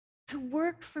to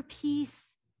work for peace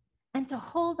and to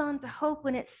hold on to hope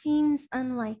when it seems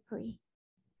unlikely.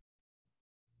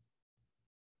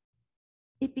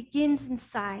 It begins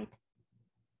inside.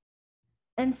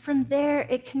 And from there,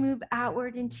 it can move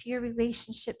outward into your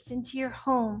relationships, into your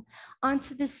home,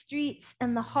 onto the streets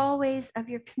and the hallways of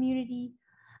your community,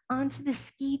 onto the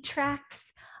ski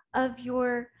tracks of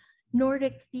your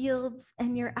Nordic fields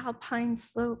and your alpine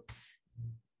slopes.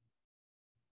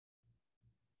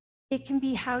 It can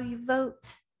be how you vote,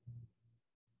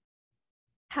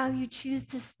 how you choose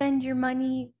to spend your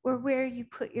money, or where you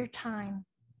put your time.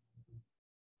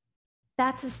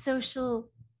 That's a social,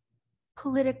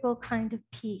 political kind of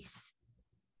peace.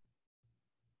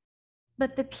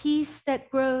 But the peace that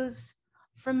grows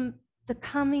from the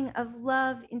coming of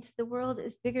love into the world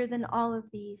is bigger than all of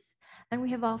these. And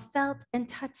we have all felt and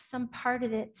touched some part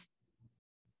of it.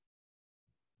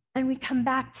 And we come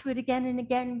back to it again and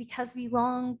again because we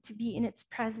long to be in its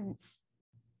presence.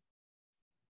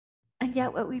 And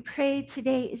yet what we pray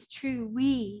today is true.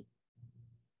 We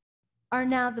are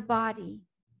now the body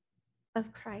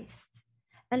of Christ.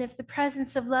 And if the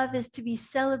presence of love is to be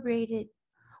celebrated,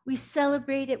 we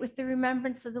celebrate it with the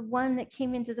remembrance of the one that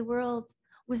came into the world,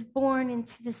 was born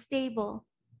into the stable.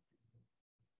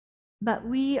 But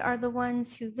we are the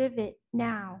ones who live it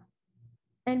now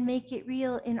and make it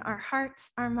real in our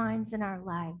hearts, our minds, and our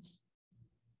lives.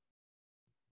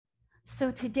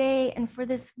 So today and for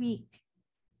this week,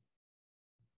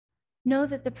 know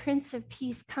that the Prince of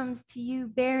Peace comes to you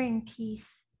bearing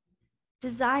peace,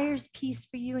 desires peace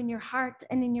for you in your heart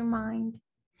and in your mind,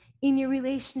 in your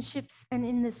relationships and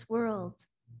in this world.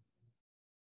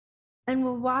 and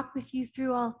will walk with you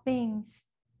through all things,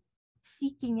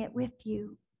 seeking it with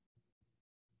you.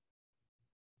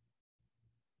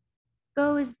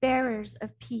 Go as bearers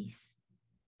of peace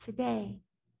today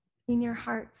in your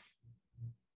hearts,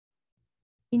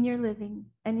 in your living,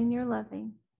 and in your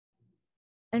loving.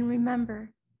 And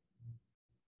remember,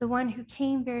 the one who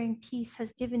came bearing peace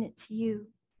has given it to you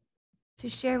to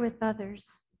share with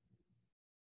others.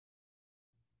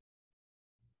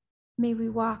 May we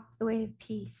walk the way of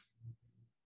peace.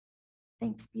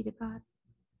 Thanks be to God.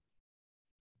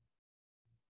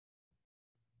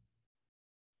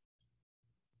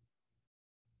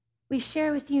 We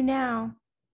share with you now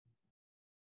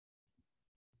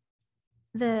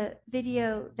the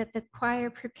video that the choir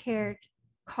prepared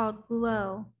called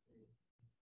Glow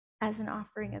as an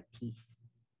offering of peace.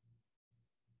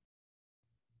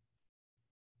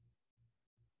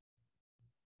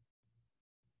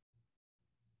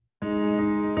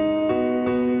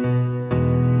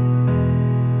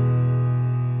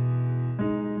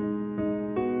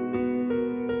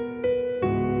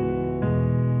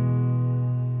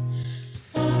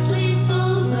 Softly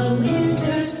falls the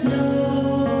winter snow,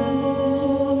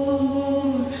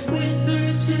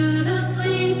 whispers to the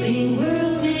sleeping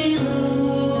world below.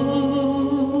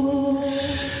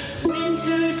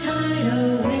 Winter tide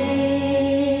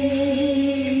awaits,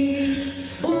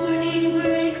 morning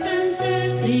breaks and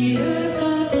sets the earth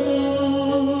aglow.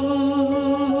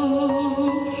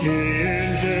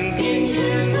 In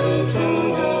gentle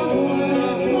tones of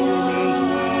warmest light,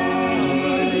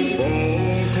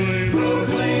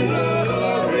 proclaim the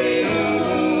glory and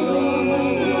the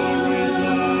Roma's light.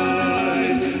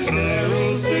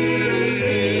 Carols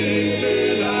sing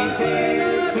in a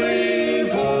clear, clean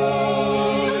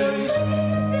voice.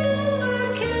 Silver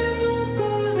carol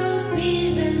for the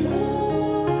season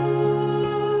born.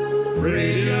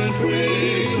 Radiant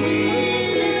weeklies,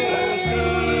 the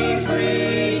skies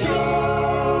rejoice.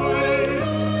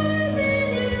 Stars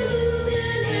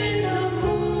illuminate the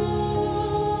morn.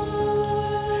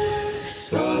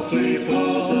 Softly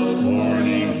falls the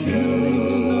morning snow,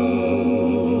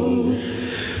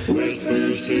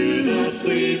 whispers to the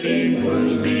sleeping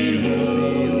world below.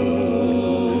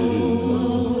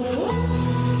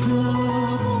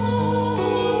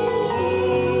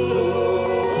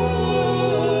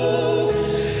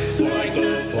 Like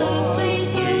the softly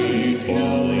falling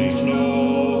snow,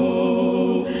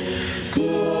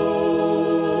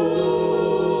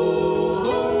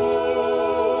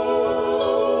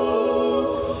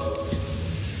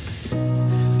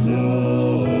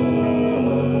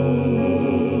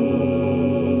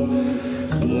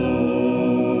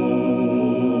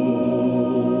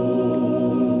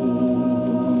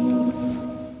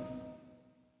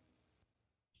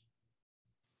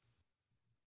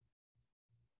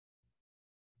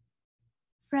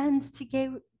 Friends,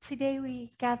 today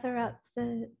we gather up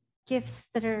the gifts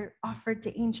that are offered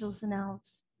to angels and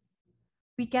elves.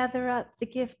 We gather up the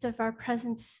gift of our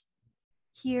presence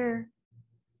here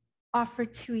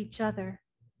offered to each other.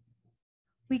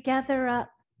 We gather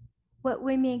up what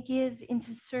we may give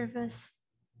into service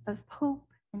of hope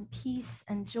and peace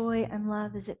and joy and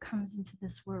love as it comes into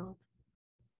this world.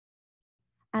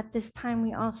 At this time,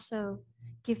 we also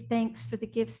give thanks for the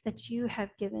gifts that you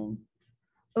have given.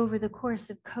 Over the course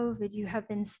of COVID, you have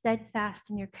been steadfast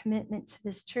in your commitment to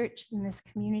this church and this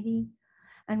community,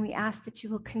 and we ask that you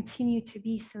will continue to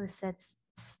be so steadfast.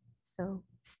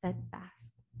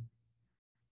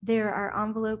 There are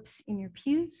envelopes in your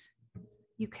pews.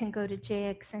 You can go to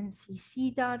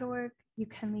jxncc.org. You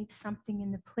can leave something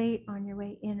in the plate on your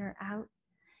way in or out.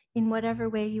 In whatever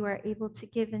way you are able to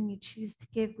give and you choose to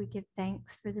give, we give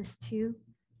thanks for this too.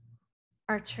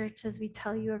 Our church, as we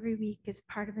tell you every week, is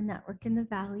part of a network in the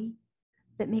Valley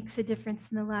that makes a difference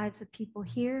in the lives of people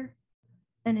here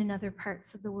and in other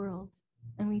parts of the world.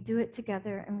 And we do it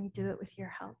together, and we do it with your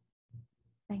help.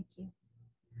 Thank you.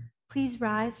 Please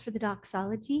rise for the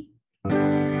doxology.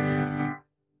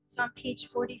 It's on page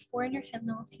 44 in your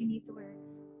hymnal if you need the words.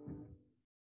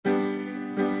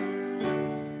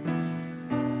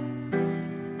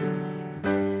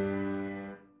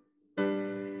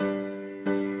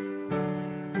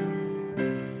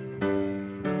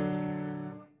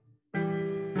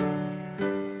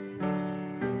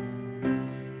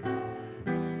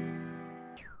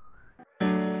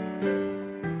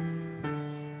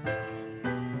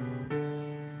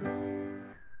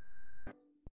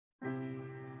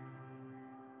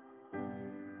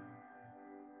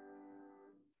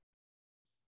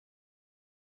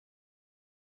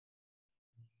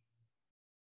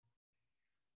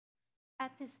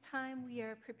 At this time, we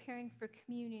are preparing for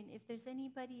communion. If there's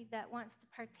anybody that wants to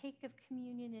partake of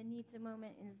communion and needs a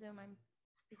moment in Zoom, I'm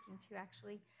speaking to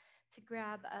actually, to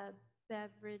grab a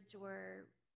beverage or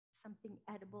something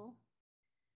edible.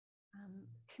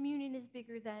 Communion is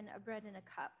bigger than a bread and a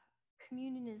cup.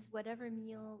 Communion is whatever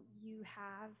meal you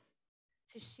have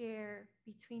to share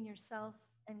between yourself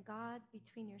and God,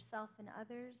 between yourself and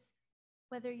others,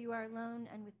 whether you are alone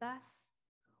and with us,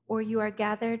 or you are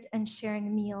gathered and sharing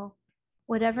a meal.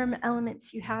 Whatever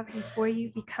elements you have before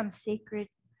you become sacred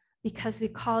because we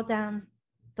call down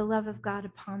the love of God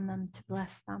upon them to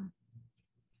bless them.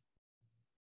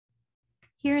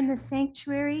 Here in the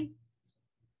sanctuary,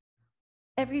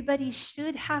 everybody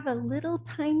should have a little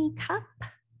tiny cup.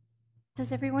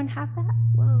 Does everyone have that?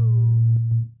 Whoa.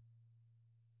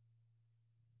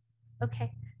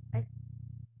 Okay. But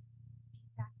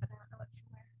I don't know what from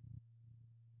where.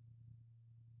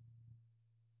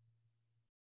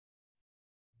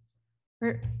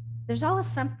 There's always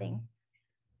something.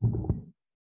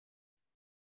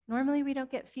 Normally we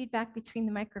don't get feedback between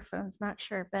the microphones, not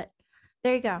sure, but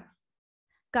there you go.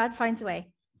 God finds a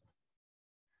way.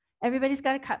 Everybody's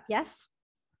got a cup, yes?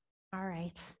 All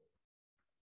right.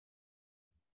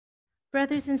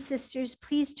 Brothers and sisters,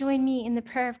 please join me in the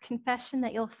prayer of confession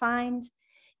that you'll find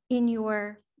in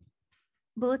your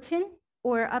bulletin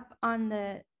or up on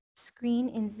the screen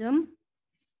in Zoom.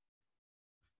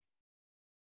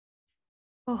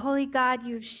 Oh, holy God,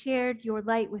 you've shared your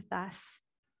light with us.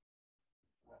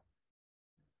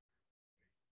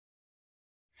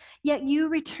 Yet you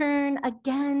return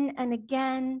again and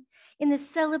again in the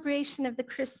celebration of the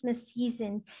Christmas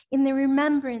season, in the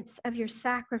remembrance of your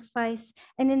sacrifice,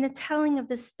 and in the telling of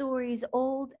the stories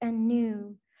old and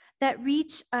new that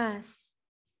reach us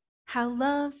how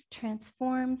love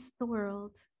transforms the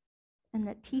world and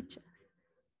that teach us.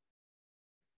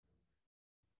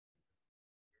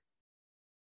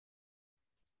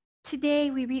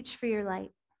 Today we reach for your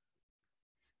light.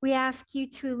 We ask you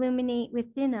to illuminate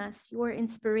within us your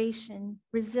inspiration,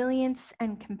 resilience,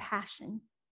 and compassion.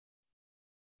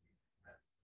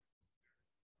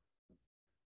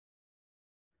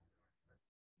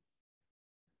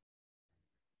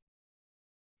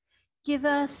 Give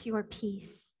us your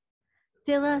peace.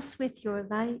 Fill us with your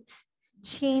light.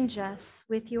 Change us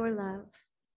with your love.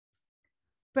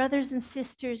 Brothers and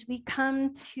sisters, we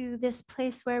come to this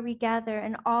place where we gather,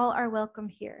 and all are welcome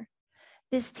here.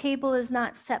 This table is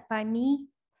not set by me.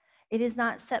 It is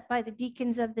not set by the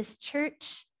deacons of this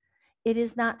church. It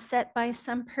is not set by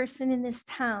some person in this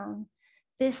town.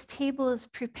 This table is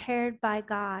prepared by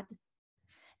God,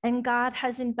 and God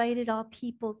has invited all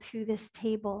people to this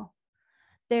table.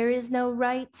 There is no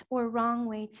right or wrong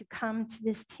way to come to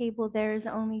this table. There is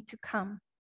only to come.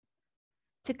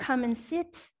 To come and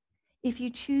sit if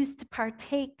you choose to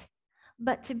partake,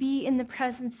 but to be in the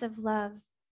presence of love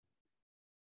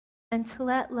and to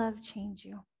let love change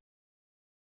you.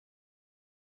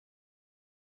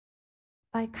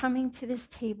 By coming to this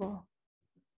table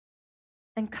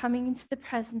and coming into the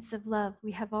presence of love,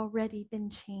 we have already been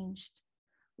changed.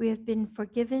 We have been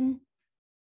forgiven,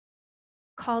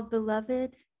 called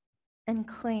beloved, and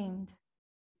claimed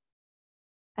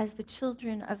as the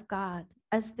children of God,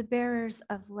 as the bearers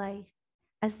of life,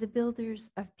 as the builders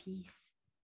of peace.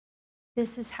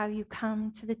 This is how you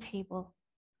come to the table,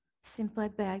 simply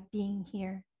by being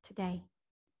here today.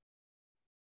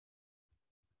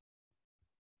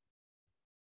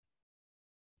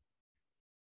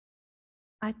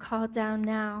 I call down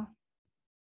now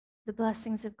the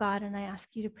blessings of God, and I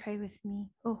ask you to pray with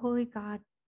me. Oh, holy God,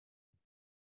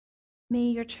 may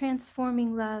your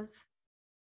transforming love,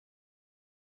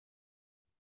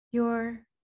 your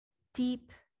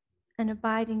deep and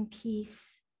abiding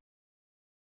peace,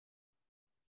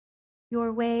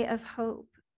 your way of hope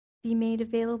be made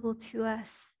available to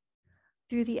us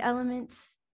through the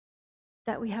elements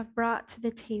that we have brought to the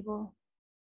table.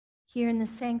 Here in the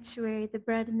sanctuary, the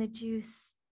bread and the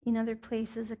juice. In other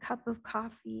places, a cup of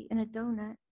coffee and a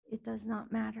donut. It does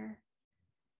not matter.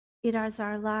 It is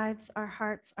our lives, our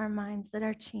hearts, our minds that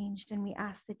are changed, and we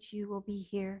ask that you will be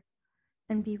here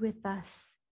and be with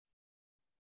us,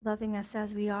 loving us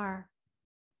as we are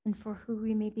and for who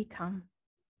we may become.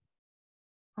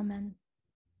 Amen.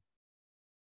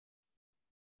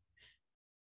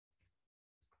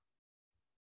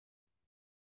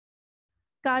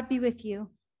 God be with you.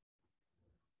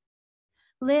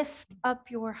 Lift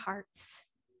up your hearts.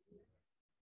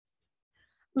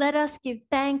 Let us give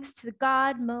thanks to the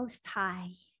God Most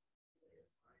High.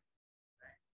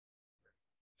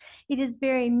 It is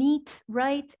very meet,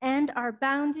 right, and our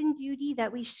bounden duty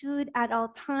that we should at all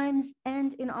times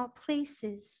and in all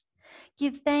places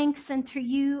Give thanks unto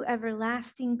you,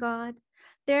 everlasting God.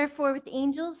 Therefore, with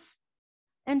angels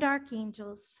and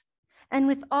archangels, and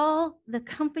with all the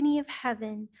company of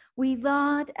heaven, we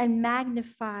laud and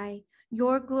magnify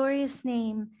your glorious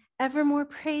name, evermore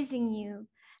praising you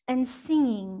and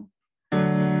singing.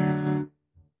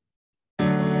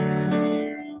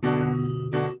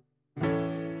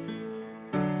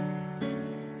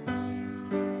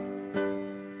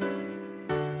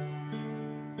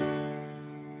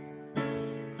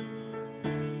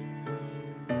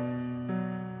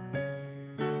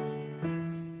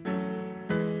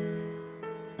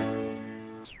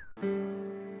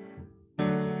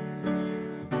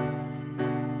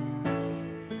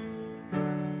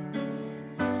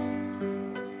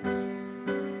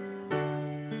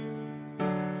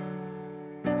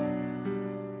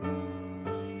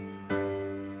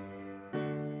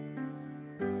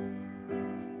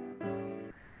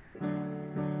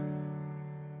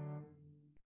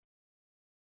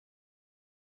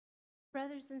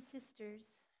 Brothers and sisters,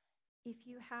 if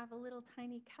you have a little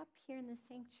tiny cup here in the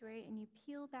sanctuary and you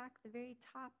peel back the very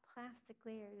top plastic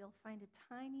layer, you'll find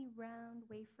a tiny round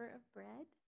wafer of bread.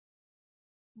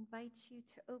 I invite you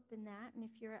to open that, and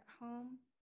if you're at home,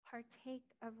 partake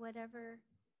of whatever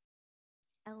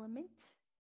element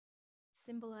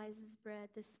symbolizes bread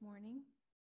this morning.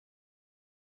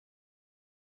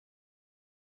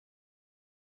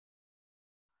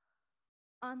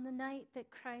 On the night that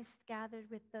Christ gathered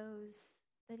with those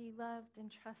that he loved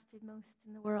and trusted most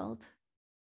in the world,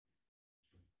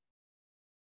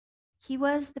 he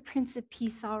was the Prince of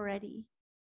Peace already.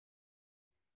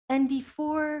 And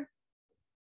before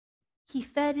he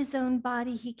fed his own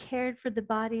body, he cared for the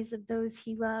bodies of those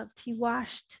he loved. He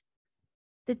washed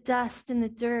the dust and the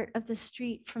dirt of the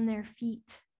street from their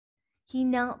feet. He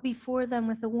knelt before them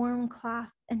with a warm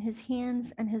cloth in his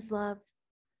hands and his love,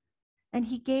 and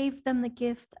he gave them the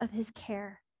gift of his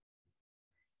care.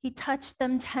 He touched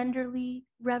them tenderly,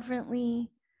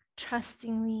 reverently,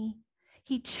 trustingly.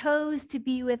 He chose to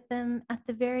be with them at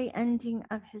the very ending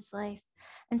of his life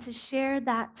and to share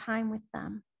that time with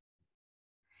them.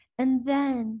 And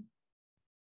then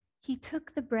he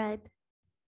took the bread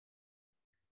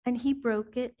and he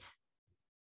broke it.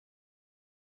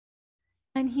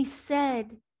 And he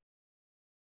said,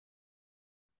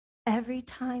 every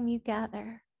time you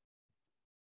gather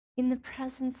in the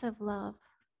presence of love,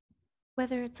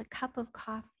 whether it's a cup of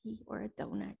coffee or a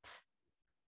donut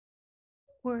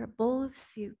or a bowl of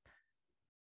soup,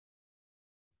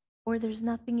 or there's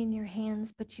nothing in your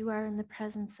hands, but you are in the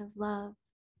presence of love.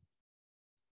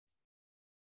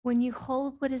 When you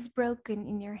hold what is broken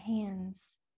in your hands,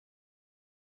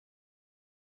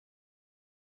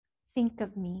 think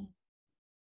of me,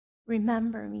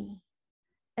 remember me,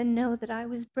 and know that I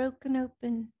was broken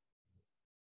open,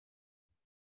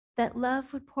 that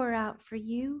love would pour out for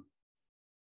you,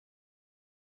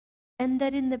 and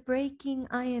that in the breaking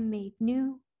I am made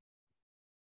new,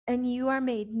 and you are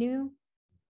made new,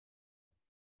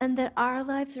 and that our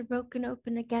lives are broken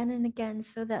open again and again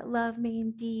so that love may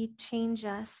indeed change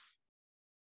us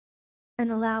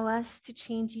and allow us to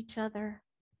change each other.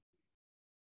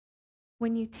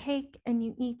 When you take and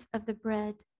you eat of the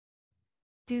bread,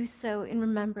 do so in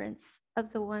remembrance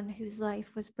of the one whose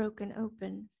life was broken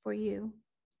open for you.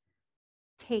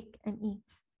 Take and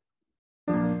eat.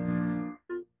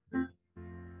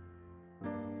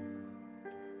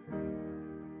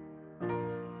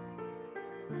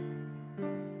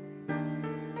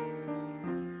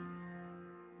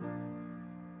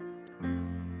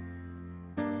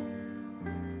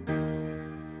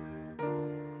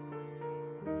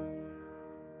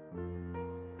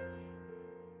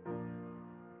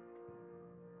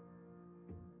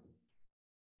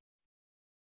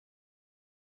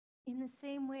 In the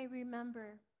same way,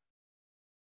 remember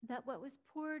that what was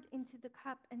poured into the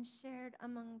cup and shared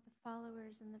among the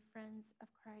followers and the friends of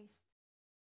Christ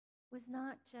was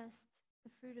not just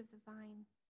the fruit of the vine,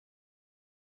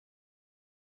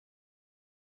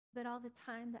 but all the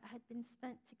time that had been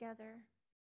spent together,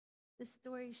 the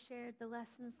stories shared, the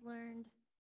lessons learned,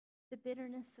 the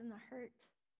bitterness and the hurt,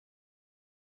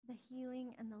 the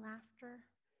healing and the laughter,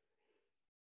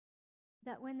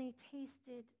 that when they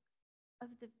tasted of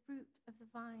the fruit of the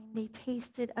vine, they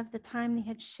tasted of the time they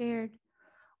had shared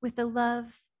with a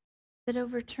love that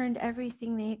overturned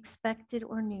everything they expected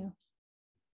or knew.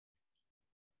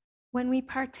 When we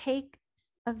partake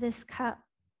of this cup,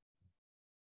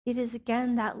 it is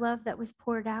again that love that was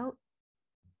poured out.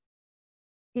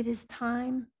 It is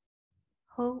time,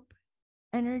 hope,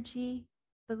 energy,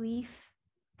 belief,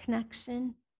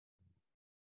 connection,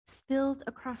 spilled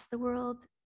across the world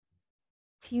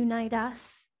to unite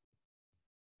us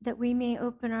that we may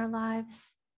open our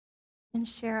lives and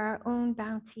share our own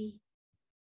bounty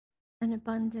and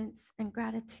abundance and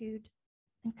gratitude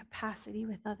and capacity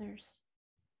with others.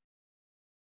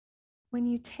 When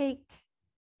you take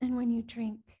and when you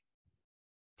drink,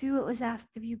 do what was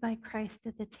asked of you by Christ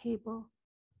at the table.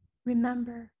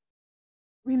 Remember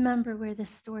where this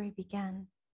story began.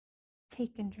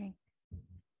 Take and drink.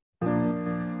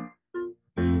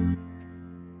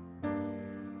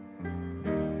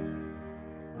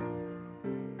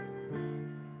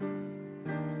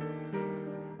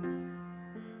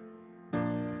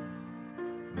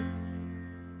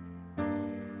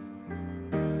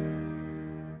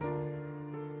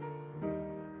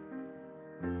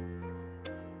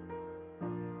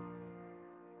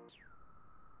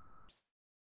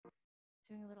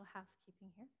 Doing a little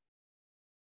housekeeping here.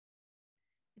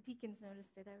 The deacons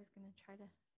noticed it. I was going to try to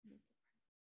make it.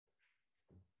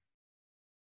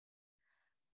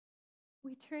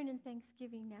 We turn in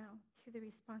thanksgiving now to the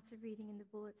responsive reading in the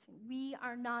bulletin. We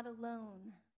are not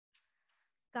alone.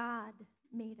 God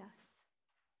made us.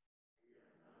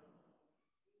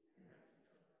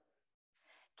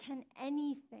 Can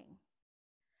anything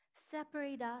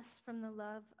separate us from the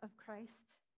love of Christ?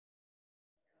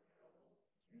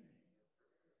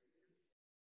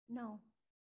 No.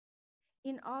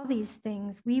 In all these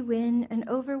things, we win an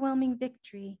overwhelming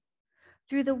victory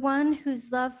through the one whose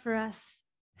love for us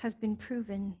has been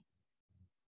proven.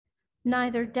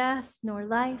 Neither death nor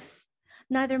life,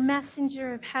 neither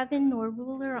messenger of heaven nor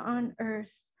ruler on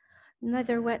earth,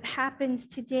 neither what happens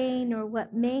today nor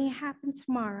what may happen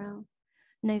tomorrow,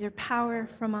 neither power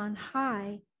from on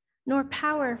high nor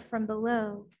power from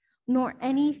below, nor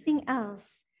anything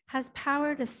else has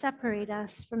power to separate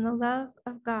us from the love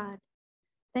of God.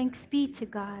 Thanks be to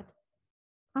God.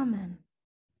 Amen.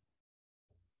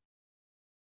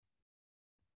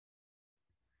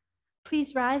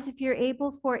 Please rise if you're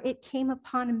able, for it came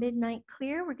upon a midnight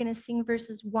clear. We're going to sing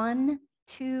verses 1,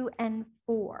 2, and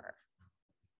 4.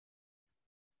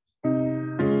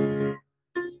 Page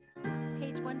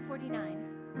 149.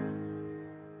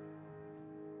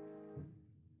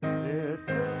 It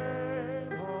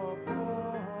came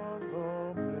upon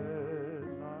the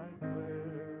midnight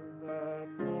clear, that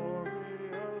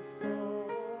glorious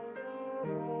song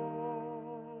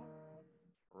arose,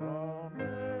 from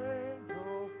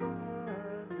angels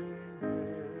bending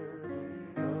near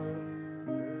the earth,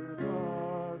 with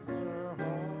us their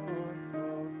hearts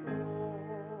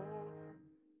aglow.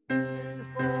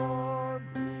 Peace on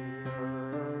the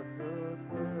earth,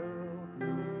 goodwill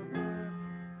to men,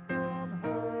 from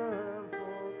hell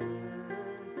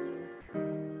forgiveness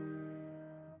free.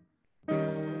 In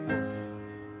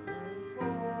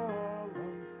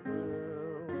solemn stillness then,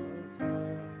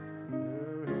 to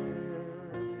hear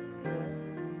the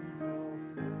angels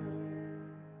sing.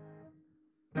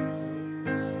 The King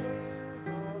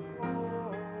of glory skies they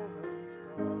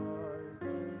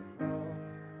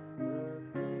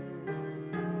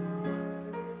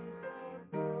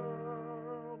come, with wings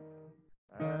unfurled,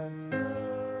 and still the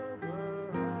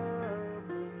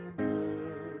heavenly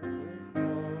music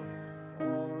flows o'er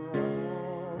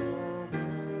all the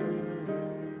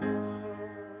weary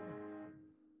world.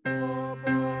 Above the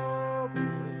sad and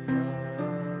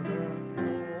lonely plain, they went on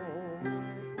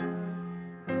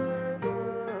longingly, and ever o'er its babble sang the blessed angels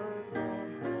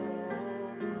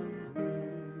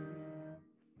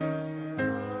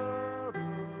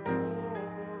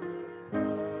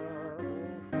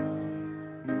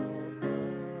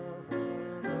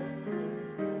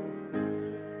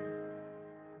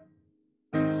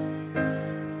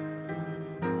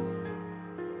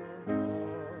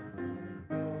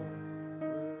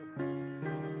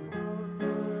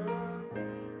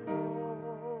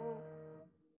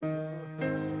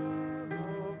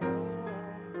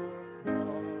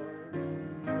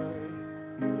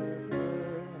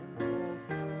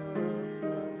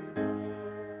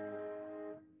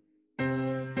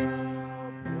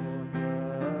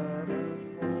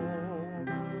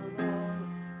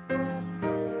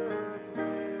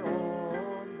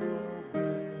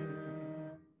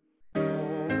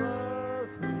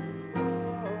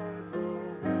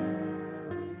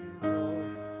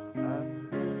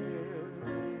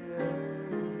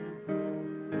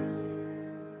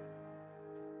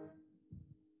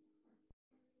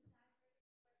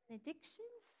Benediction.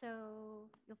 So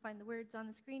you'll find the words on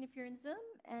the screen if you're in Zoom,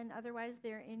 and otherwise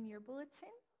they're in your bulletin.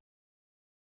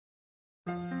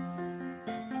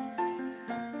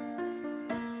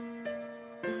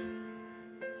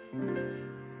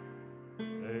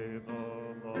 May the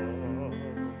love of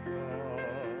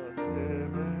God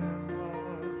live in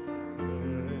us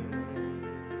today.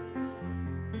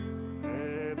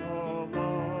 May the love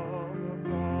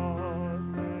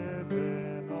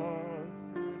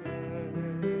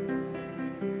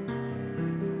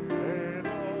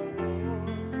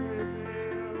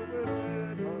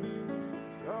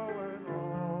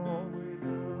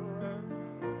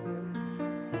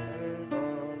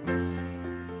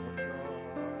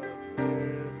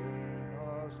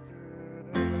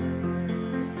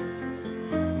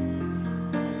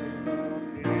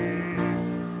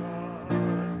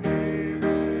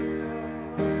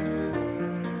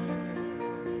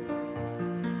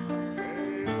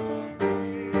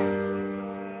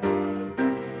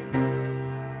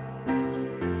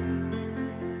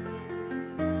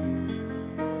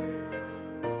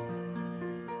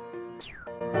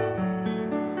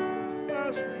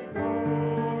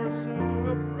our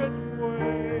separate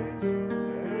ways.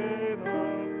 May the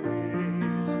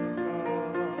peace of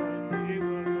God be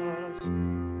with us.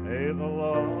 May the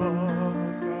love of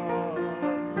God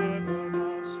live in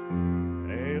us.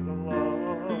 May the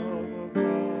love of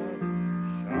God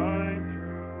shine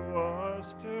through us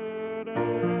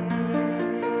today.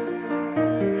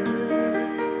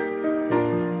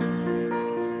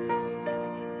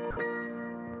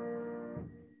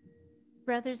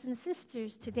 Brothers and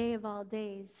sisters, today of all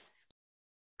days,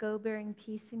 go bearing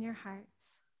peace in your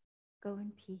hearts. Go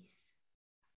in peace.